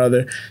something or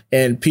other,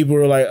 and people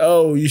were like,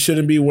 "Oh, you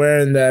shouldn't be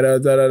wearing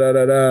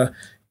that."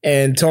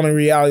 And Tony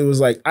Reali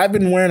was like, "I've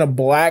been wearing a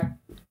black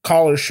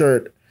collar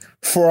shirt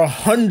for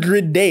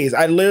 100 days.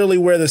 I literally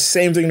wear the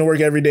same thing to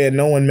work every day, and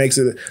no one makes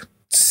a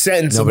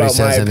sentence about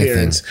my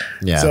appearance.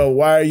 Yeah. So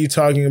why are you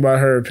talking about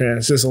her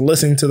appearance? Just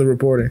listening to the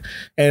reporting."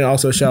 And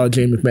also shout out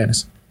Jane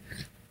McManus.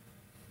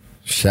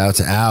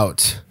 Shouts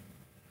out.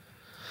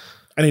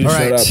 I need to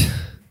shut up.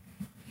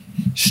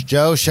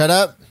 Joe, shut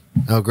up.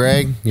 Oh,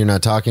 Greg, you're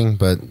not talking,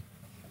 but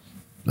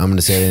I'm going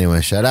to say it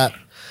anyway. Shut up.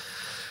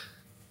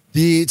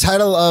 The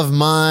title of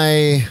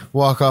my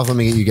walk-off, let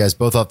me get you guys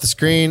both off the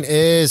screen,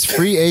 is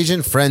Free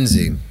Agent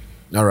Frenzy.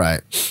 All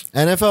right.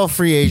 NFL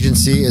free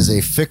agency is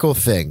a fickle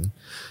thing.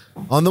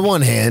 On the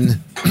one hand,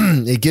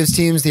 it gives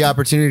teams the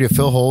opportunity to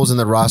fill holes in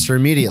the roster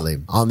immediately.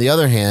 On the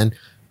other hand,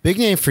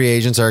 big-name free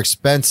agents are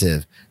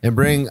expensive and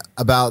bring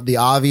about the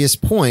obvious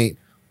point.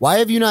 Why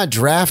have you not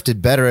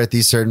drafted better at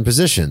these certain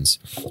positions?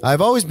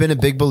 I've always been a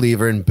big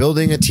believer in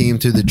building a team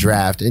through the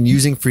draft and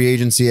using free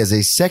agency as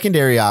a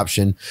secondary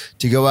option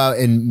to go out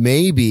and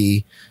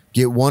maybe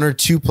get 1 or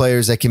 2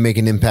 players that can make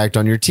an impact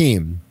on your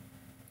team.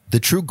 The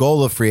true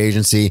goal of free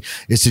agency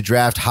is to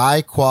draft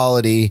high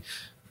quality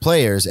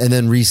players and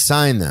then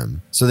re-sign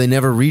them so they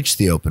never reach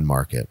the open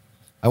market.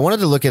 I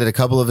wanted to look at a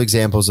couple of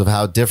examples of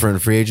how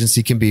different free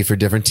agency can be for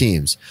different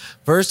teams.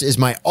 First is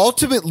my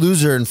ultimate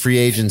loser in free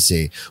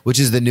agency, which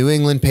is the New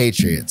England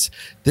Patriots.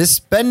 This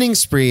spending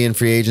spree in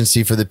free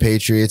agency for the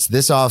Patriots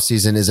this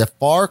offseason is a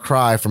far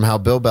cry from how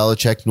Bill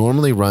Belichick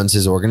normally runs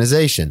his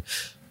organization.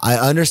 I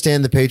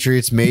understand the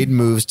Patriots made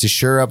moves to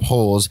shore up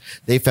holes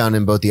they found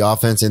in both the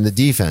offense and the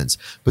defense.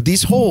 But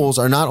these holes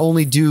are not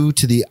only due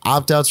to the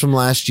opt-outs from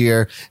last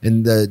year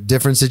and the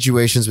different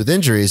situations with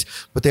injuries,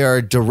 but they are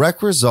a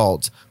direct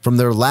result from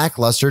their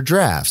lackluster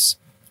drafts.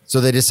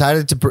 So they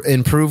decided to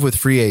improve with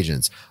free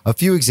agents. A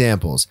few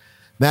examples.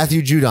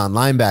 Matthew Judon,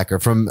 linebacker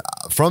from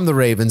the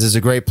Ravens, is a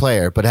great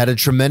player, but had a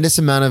tremendous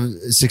amount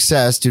of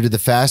success due to the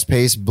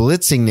fast-paced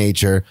blitzing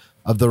nature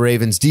of the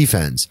Ravens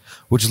defense,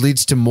 which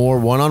leads to more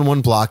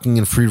one-on-one blocking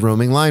and free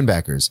roaming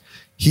linebackers.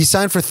 He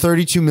signed for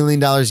 $32 million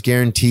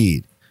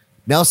guaranteed.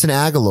 Nelson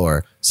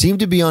Aguilar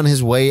seemed to be on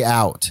his way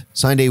out,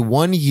 signed a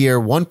 1-year,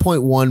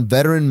 $1.1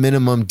 veteran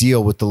minimum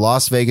deal with the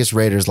Las Vegas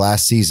Raiders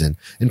last season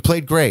and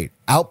played great,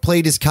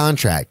 outplayed his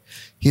contract.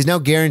 He's now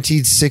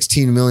guaranteed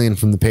 $16 million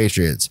from the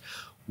Patriots.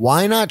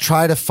 Why not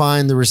try to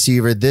find the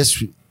receiver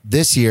this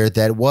year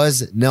that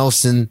was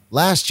Nelson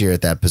last year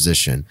at that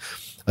position?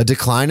 A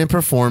decline in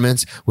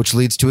performance, which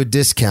leads to a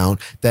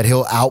discount that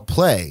he'll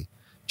outplay.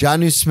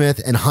 Jonnu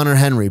Smith and Hunter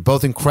Henry,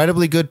 both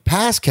incredibly good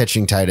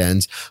pass-catching tight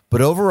ends,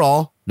 but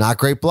overall, not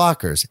great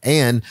blockers.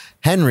 And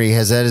Henry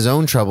has had his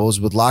own troubles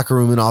with locker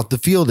room and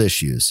off-the-field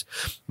issues.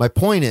 My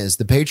point is,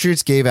 the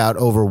Patriots gave out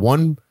over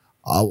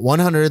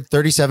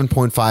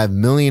 $137.5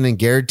 million in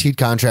guaranteed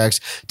contracts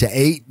to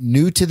 8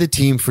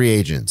 new-to-the-team free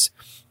agents.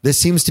 This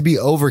seems to be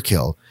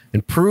overkill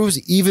and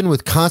proves even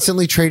with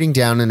constantly trading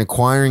down and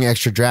acquiring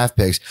extra draft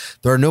picks,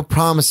 there are no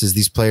promises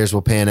these players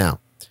will pan out.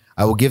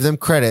 I will give them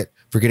credit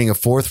for getting a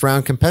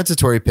 4th-round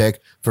compensatory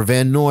pick for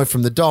Van Noy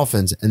from the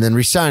Dolphins and then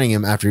re-signing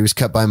him after he was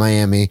cut by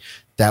Miami.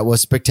 That was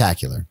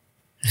spectacular.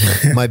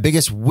 My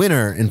biggest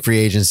winner in free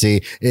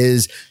agency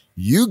is,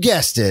 you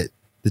guessed it,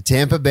 the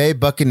Tampa Bay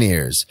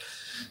Buccaneers.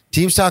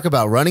 Teams talk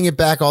about running it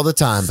back all the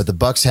time, but the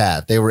Bucs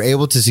have. They were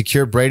able to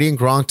secure Brady and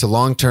Gronk to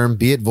long-term,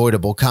 be it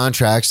voidable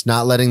contracts,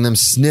 not letting them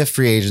sniff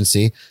free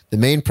agency. The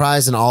main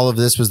prize in all of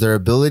this was their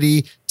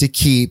ability to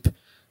keep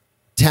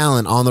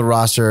talent on the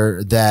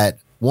roster, that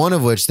one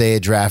of which they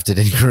had drafted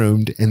and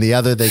groomed, and the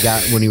other they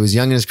got when he was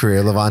young in his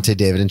career, Levante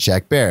David and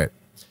Shaq Barrett.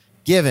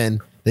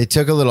 Given They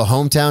took a little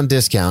hometown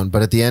discount,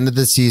 but at the end of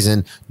the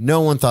season,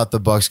 no one thought the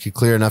Bucks could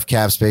clear enough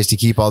cap space to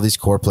keep all these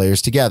core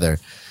players together.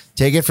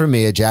 Take it from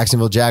me, a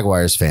Jacksonville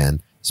Jaguars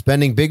fan.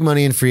 Spending big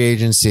money in free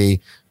agency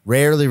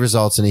rarely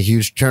results in a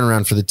huge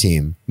turnaround for the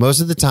team.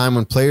 Most of the time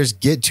when players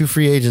get to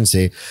free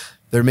agency,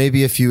 there may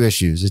be a few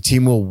issues. A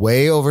team will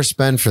way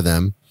overspend for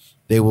them.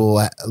 They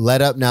will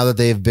let up now that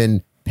they have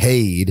been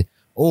paid,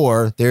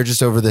 or they're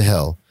just over the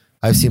hill.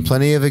 I've seen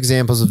plenty of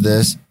examples of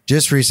this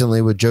just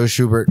recently with Joe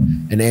Schubert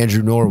and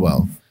Andrew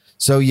Norwell.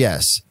 So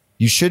yes,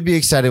 you should be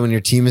excited when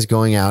your team is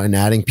going out and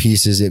adding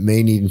pieces it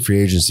may need in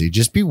free agency.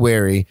 Just be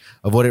wary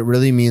of what it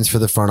really means for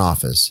the front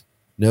office.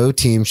 No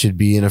team should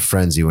be in a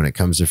frenzy when it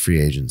comes to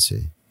free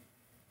agency.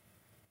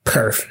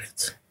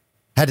 Perfect.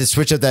 Had to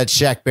switch up that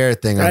Shaq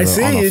Barrett thing. I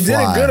see you did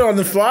it good on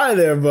the fly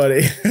there,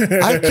 buddy.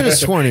 I could have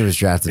sworn he was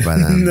drafted by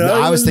them. No,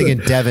 I was thinking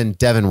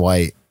Devin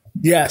White.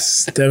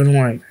 Yes, Devin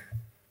White.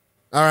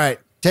 All right.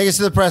 Take us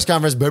to the press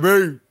conference,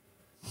 baby.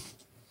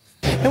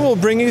 And we'll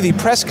bring you the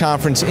press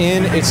conference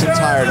in its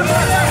entirety.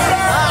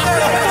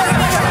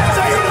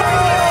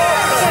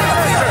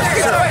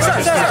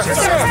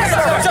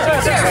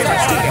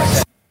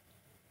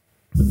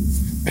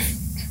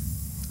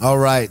 All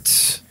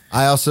right.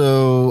 I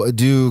also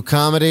do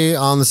comedy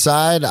on the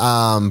side.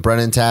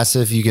 Brennan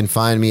Tassif. You can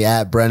find me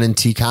at Brennan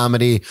T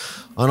Comedy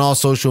on all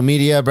social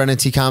media,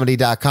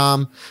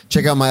 BrennanTComedy.com.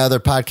 Check out my other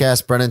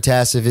podcast, Brennan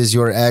Tassif is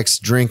Your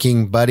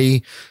Ex-Drinking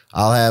Buddy.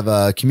 I'll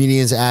have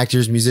comedians,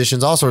 actors,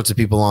 musicians, all sorts of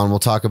people on. We'll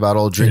talk about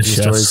old drinking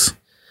stories.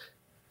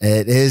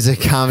 It is a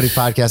comedy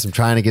podcast. I'm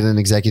trying to get an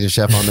executive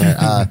chef on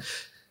there.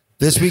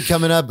 This week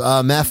coming up,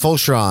 Matt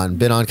Fulcheron,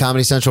 been on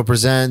Comedy Central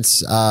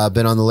Presents,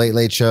 been on The Late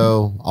Late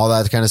Show, all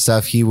that kind of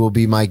stuff. He will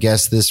be my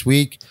guest this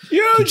week.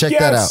 So check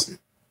that out.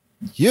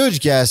 Huge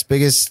guest,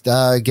 biggest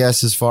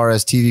guest as far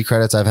as TV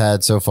credits I've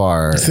had so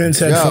far. Since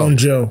Headphone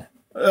Joe.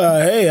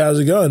 Hey, how's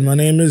it going? My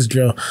name is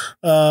Joe.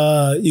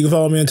 You can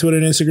follow me on Twitter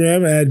and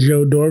Instagram at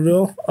Joe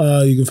Dorville.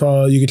 You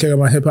can check out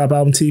my hip hop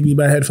album TV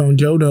by Headphone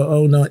Joe, no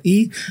O, no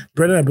E.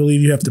 Brennan, I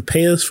believe you have to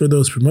pay us for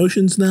those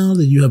promotions now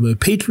that you have a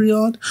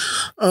Patreon.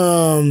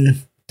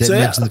 Didn't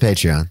mention the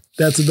Patreon.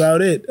 That's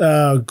about it.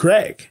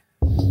 Greg.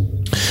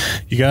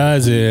 You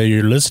guys,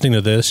 you're listening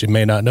to this. You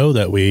may not know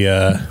that we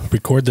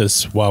record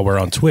this while we're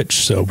on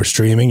Twitch. So we're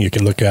streaming. You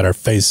can look at our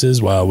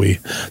faces while we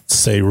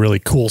say really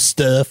cool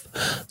stuff.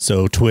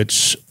 So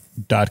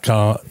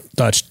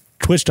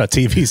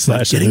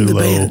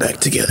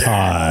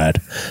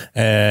twitch.tv/ANULO-pod.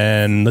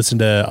 And listen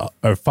to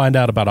or find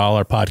out about all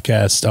our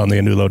podcasts on the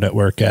Anulo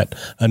Network at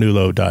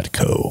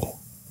anulo.co.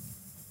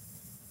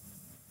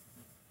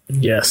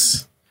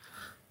 Yes.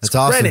 That's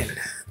awesome. Brennan,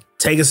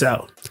 take us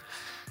out.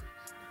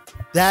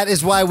 That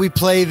is why we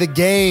play the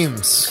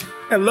games.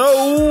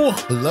 Hello.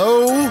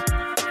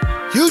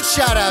 Huge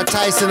shout out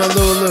Tyson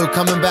Alulu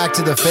coming back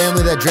to the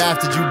family that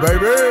drafted you,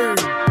 baby.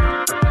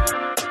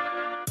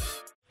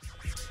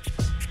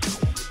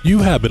 You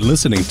have been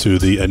listening to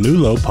the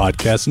Anulo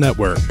Podcast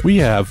Network. We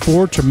have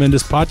 4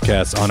 tremendous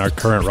podcasts on our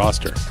current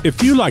roster.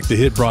 If you like the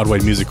hit Broadway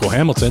musical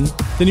Hamilton,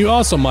 then you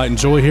also might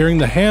enjoy hearing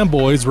the Ham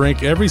Boys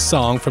rank every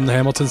song from the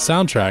Hamilton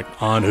soundtrack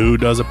on Who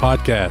Does a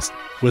Podcast,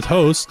 with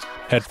hosts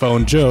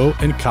Headphone Joe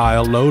and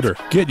Kyle Loader.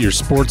 Get your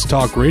sports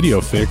talk radio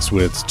fix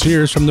with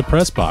Cheers from the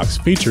Press Box,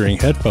 featuring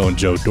Headphone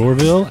Joe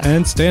Dorville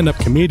and stand-up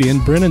comedian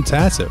Brennan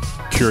Tassif.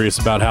 Curious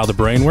about how the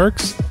brain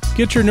works?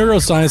 Get your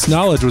neuroscience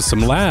knowledge with some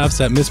laughs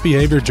at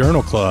Misbehavior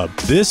Journal Club.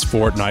 This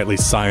fortnightly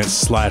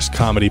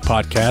science/comedy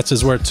podcast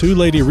is where 2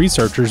 lady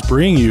researchers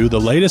bring you the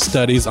latest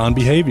studies on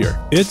behavior.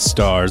 It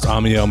stars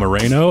Amiel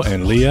Moreno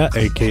and Leah,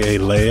 aka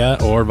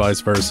Leia, or vice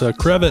versa,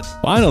 Crevitt.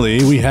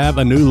 Finally, we have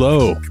A New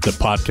Low, the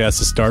podcast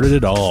that started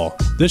it all.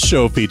 This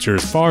show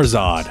features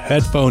Farzad,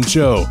 Headphone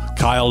Joe,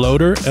 Kyle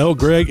Loader, L.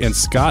 Greg, and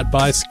Scott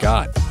by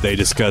Scott. They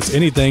discuss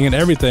anything and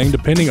everything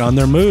depending on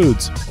their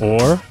moods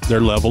or their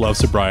level of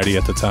sobriety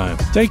at the time.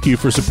 Thank you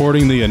for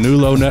supporting the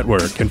Anulo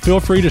Network, and feel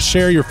free to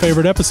share your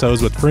favorite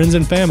episodes with friends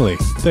and family.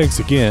 Thanks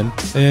again,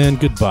 and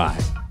goodbye.